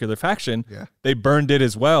that particular faction, they burned it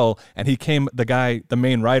as well. And the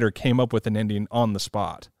main writer came up with an ending on the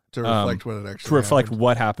spot. To reflect what it actually happened.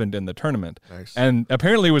 What happened in the tournament. Nice. And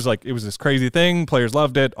apparently it was this crazy thing. Players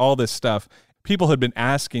loved it, all this stuff. People had been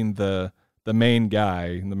asking the main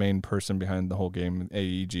guy, the main person behind the whole game,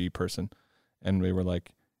 AEG person, and we were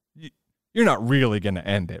like, you're not really going to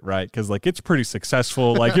end it, right? Because like it's pretty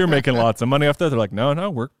successful. Like you're making lots of money off that. They're like,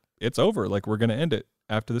 no, it's over. Like we're going to end it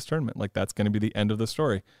after this tournament. Like that's going to be the end of the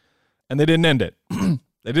story. And they didn't end it.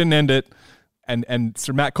 They didn't end it. And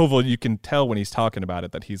Sir Matt Colville, you can tell when he's talking about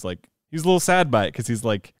it that he's a little sad by it, because he's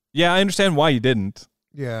like, yeah, I understand why you didn't.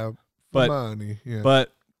 Yeah, but money. Yeah.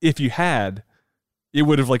 But if you had, it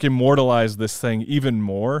would have like immortalized this thing even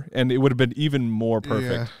more, and it would have been even more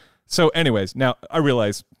perfect. Yeah. So, anyways, now I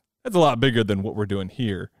realize that's a lot bigger than what we're doing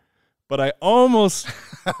here, but I almost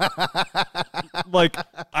like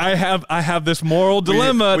I have this moral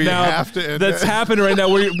dilemma we now that's happening right now.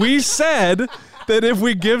 Where we said that if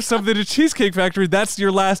we give something to Cheesecake Factory, that's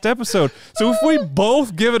your last episode. So if we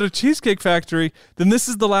both give it a Cheesecake Factory, then this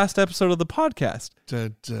is the last episode of the podcast.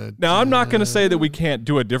 Now, I'm not going to say that we can't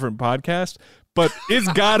do a different podcast, but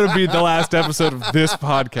it's got to be the last episode of this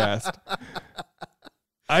podcast.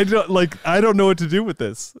 I don't know what to do with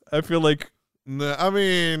this. I feel like, no, I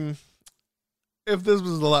mean, if this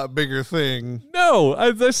was a lot bigger thing. No,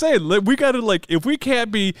 as I say, we got to if we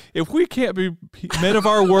can't be men of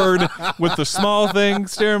our word with the small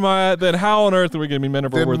things, Jeremiah, then how on earth are we going to be men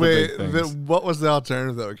of our word with the big things? Then what was the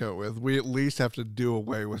alternative that we come up with? We at least have to do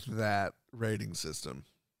away with that rating system.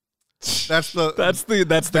 That's the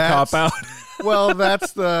cop out. Well,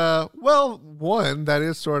 one that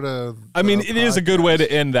is sort of. I mean, it is a good way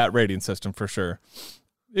to end that rating system for sure.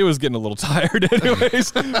 It was getting a little tired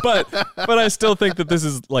anyways, but I still think that this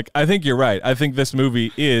is I think you're right. I think this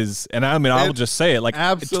movie is, and I mean, I'll just say it,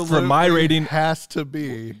 absolutely for my rating has to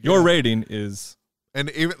be. Your rating is, and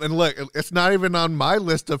look, it's not even on my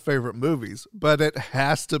list of favorite movies, but it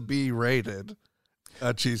has to be rated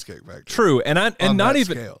a Cheesecake Factory. True, and not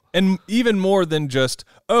even scale. And even more than just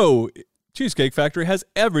Cheesecake Factory has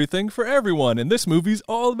everything for everyone, and this movie's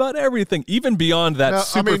all about everything, even beyond that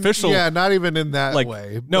superficial. I mean, not even in that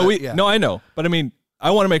way. No, I know, but I mean,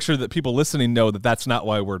 I want to make sure that people listening know that that's not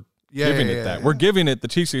why we're giving it that. We're giving it the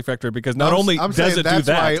Cheesecake Factory because not only I'm does saying it do that's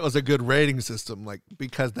that, why it was a good rating system, like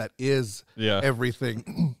because that is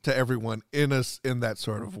everything to everyone in that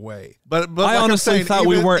sort of way. But I like honestly thought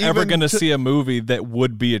we weren't ever going to to see a movie that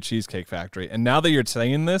would be a Cheesecake Factory, and now that you're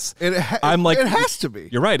saying this, I'm like, it has to be.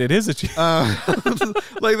 You're right, it is a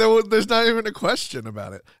like there's not even a question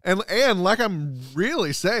about it, and like I'm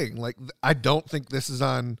really saying, like I don't think this is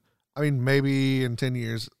on. I mean, maybe in 10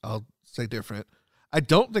 years I'll say different. I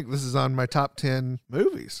don't think this is on my top 10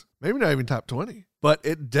 movies. Maybe not even top 20. But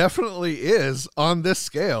it definitely is on this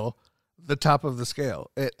scale, the top of the scale.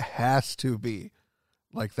 It has to be.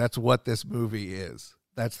 Like that's what this movie is.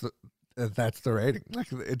 That's the rating. Like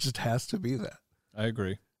it just has to be that. I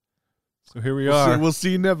agree. So here we are. We'll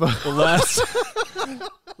see never. The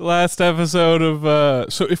last episode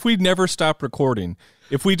of so if we never stop recording,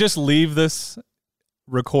 if we just leave this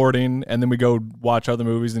recording and then we go watch other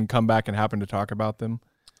movies and come back and happen to talk about them,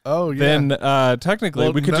 then technically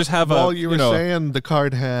we could just have you were saying the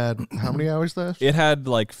card had how many hours left? It had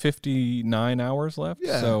like 59 hours left.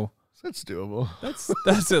 Yeah, so that's doable.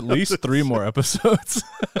 That's at least 3 more episodes.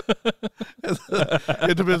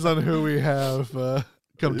 It depends on who we have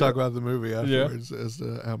come talk about the movie afterwards as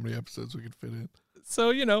to how many episodes we could fit in.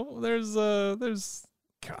 So there's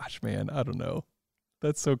gosh man, I don't know.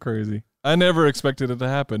 That's so crazy. I never expected it to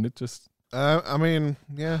happen. It just. I mean,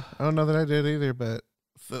 yeah, I don't know that I did either, but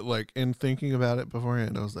like in thinking about it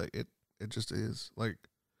beforehand, I was like, it just is. Like,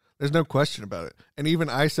 there's no question about it. And even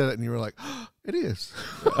I said it, and you were like, oh, it is.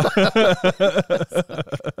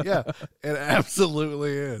 Yeah, it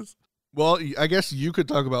absolutely is. Well, I guess you could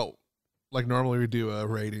talk about, like normally we do a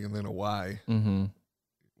rating and then a why. Mm-hmm.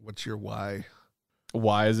 What's your why?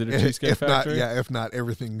 Why is it a Cheesecake Factory? If not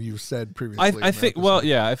everything you've said previously. I think,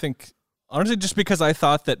 I think, honestly, just because I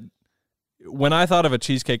thought that when I thought of a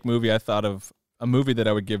cheesecake movie, I thought of a movie that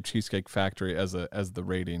I would give Cheesecake Factory as the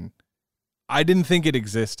rating. I didn't think it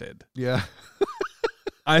existed. Yeah.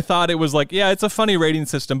 I thought it was like, it's a funny rating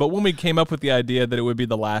system, but when we came up with the idea that it would be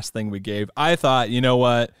the last thing we gave, I thought, you know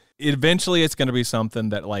what? Eventually it's going to be something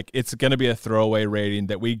that like it's going to be a throwaway rating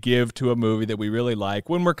that we give to a movie that we really like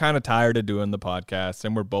when we're kind of tired of doing the podcast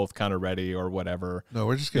and we're both kind of ready or whatever. No,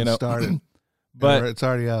 we're just getting started. But it's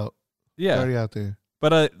already out. Yeah. It's already out there.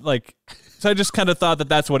 But so I just kind of thought that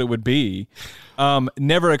that's what it would be.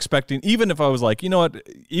 Never expecting, even if I was like, you know what,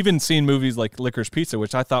 even seeing movies like Licorice Pizza,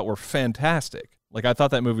 which I thought were fantastic. Like I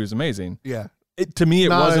thought that movie was amazing. Yeah. To me, it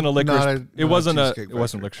wasn't a licorice. It wasn't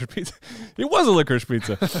licorice pizza. It was a licorice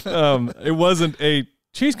pizza. It wasn't a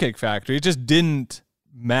Cheesecake Factory. It just didn't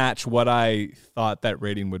match what I thought that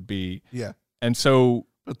rating would be. Yeah. And so,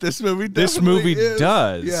 but this movie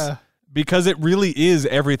does. Yeah. Because it really is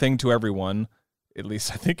everything to everyone. At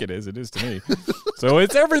least I think it is. It is to me. So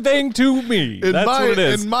it's everything to me. That's what it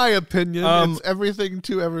is. In my opinion, it's everything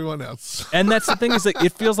to everyone else. And that's the thing is that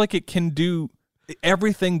it feels like it can do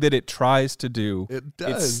everything that it tries to do. It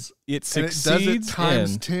does. It succeeds. And it does it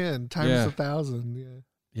times 10, times 1,000. Yeah.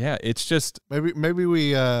 Yeah. It's just maybe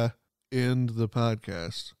we end the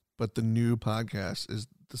podcast, but the new podcast is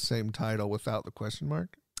the same title without the question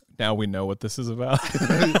mark. Now we know what this is about.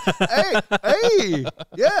 hey,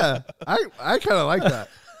 yeah, I kind of like that.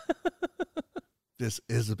 This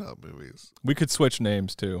is about movies. We could switch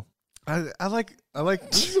names too. I like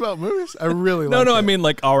this is about movies. I really like. No, I mean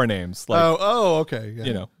like our names. Like, okay.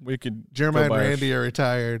 Yeah. We could. Jeremiah and Randy are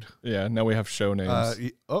retired. Yeah, now we have show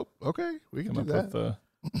names. Okay, we can Come do that. With,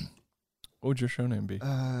 what would your show name be?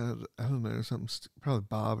 I don't know, something probably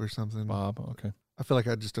Bob or something. Bob. Okay. I feel like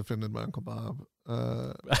I just offended my Uncle Bob.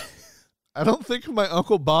 I don't think of my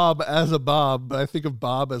Uncle Bob as a Bob, but I think of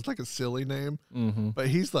Bob as like a silly name. Mm-hmm. But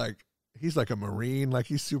he's like a Marine, like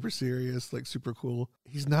he's super serious, like super cool.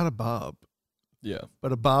 He's not a Bob. Yeah.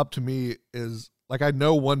 But a Bob to me is like, I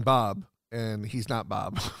know one Bob and he's not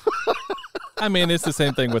Bob. I mean, it's the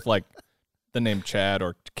same thing with like the name Chad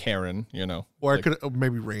or Karen, Or like, I could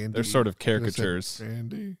maybe Randy. They're sort of caricatures.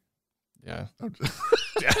 Randy. Yeah.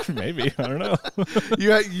 Yeah, maybe. I don't know.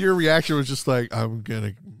 Your reaction was just like, I'm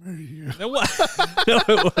gonna murder you. No,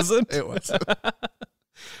 it wasn't. It wasn't.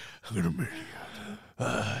 I'm gonna murder you.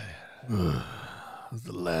 It was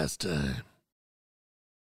the last time.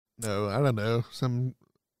 No, I don't know. Some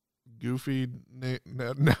goofy name.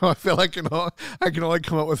 Now I feel like I can only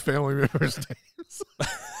come up with family members' names.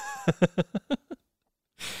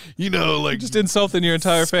 Like just insulting your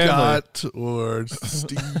entire Scott family. Or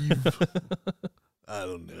Steve. I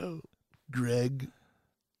don't know. Greg.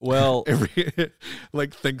 Well, every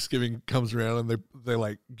like Thanksgiving comes around and they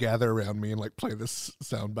like gather around me and like play this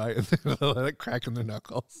soundbite and they're like cracking their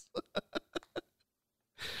knuckles.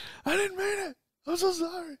 I didn't mean it. I'm so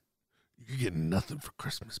sorry. You get nothing for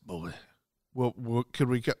Christmas, boy. Well, could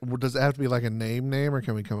we? Does it have to be like a name, or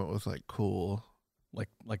can we come up with like cool, like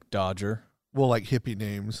Dodger? well, like hippie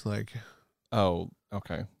names, like Oh,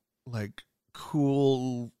 okay. like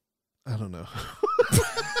cool? I don't know.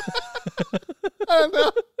 I don't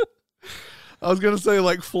know. I was gonna say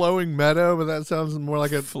like Flowing Meadow, but that sounds more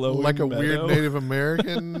like a Flowing weird Meadow? Native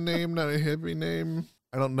American name, not a hippie name.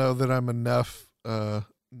 I don't know that I'm enough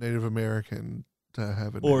Native American to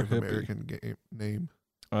have a Or Native hippie. American name.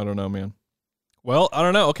 I don't know, man. Well, I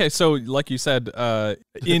don't know. Okay, so like you said,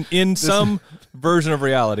 in some version of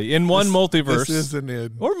reality, in one multiverse, This isn't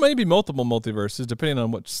it. or maybe multiple multiverses, depending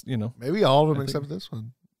on what's Maybe all of them I think- except this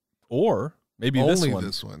one. or maybe Only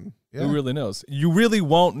this one. Yeah. Who really knows? You really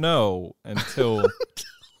won't know until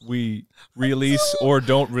we release or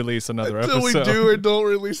don't release another Until episode. we do or don't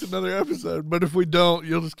release another episode. But if we don't,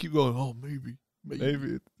 you'll just keep going, oh, maybe.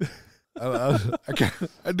 Maybe.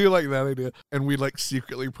 I do like that idea. And we like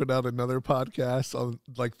secretly put out another podcast on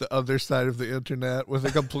like the other side of the internet with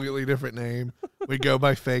a completely different name. We go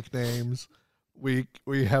by fake names. We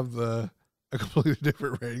have a completely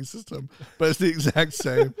different rating system, but it's the exact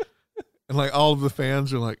same. And like all of the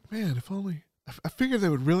fans are like, man, if only I figured they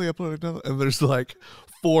would really upload another. And there's like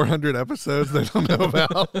 400 episodes they don't know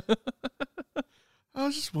about. I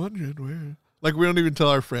was just wondering where. Like we don't even tell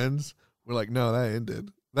our friends. We're like, no, that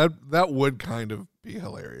ended. That would kind of be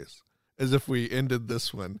hilarious, as if we ended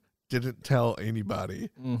this one, didn't tell anybody,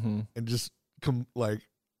 Mm-hmm. and just well,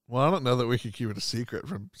 I don't know that we could keep it a secret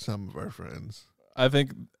from some of our friends. I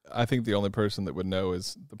think the only person that would know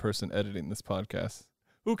is the person editing this podcast.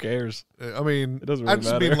 Who cares? I mean, It doesn't I really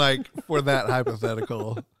just matter. mean like for that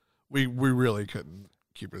hypothetical, we really couldn't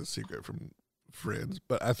keep it a secret from friends.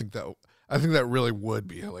 But I think that really would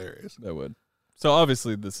be hilarious. That would. So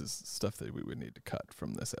obviously, this is stuff that we would need to cut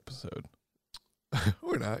from this episode.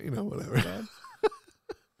 Or not, whatever.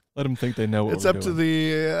 Let them think they know what It's we're up to doing.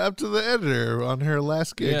 the editor on her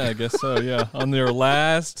last gig. Yeah, I guess so. Yeah, on their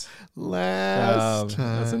last Last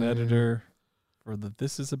time as an editor for the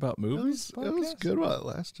 "This Is About Movies" It was podcast? good while it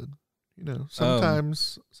lasted.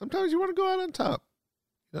 Sometimes you want to go out on top.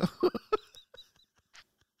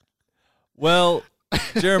 Well,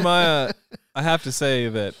 Jeremiah, I have to say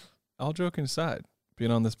that all joking aside,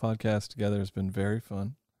 being on this podcast together has been very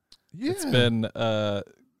fun. Yeah, It's been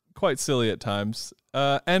quite silly at times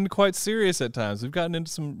and quite serious at times. We've gotten into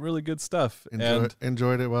some really good stuff.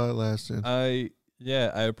 enjoyed it while it lasted. I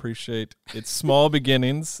appreciate its small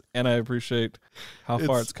beginnings, and I appreciate how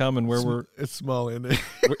far it's come and where it's small ending.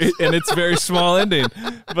 and it's very small ending.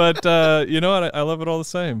 But you know what? I love it all the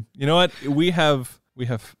same. You know what? We have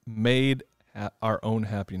made our own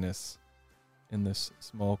happiness in this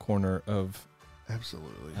small corner of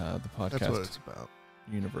Absolutely, the podcast that's what it's about.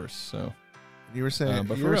 universe. So You were saying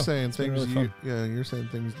but you for were real, saying it's been things really you're saying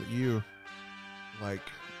things that you like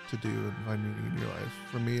to do and find meaning in your life.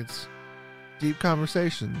 For me, it's deep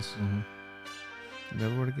conversations. mhm.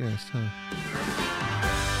 Never would have guessed, huh?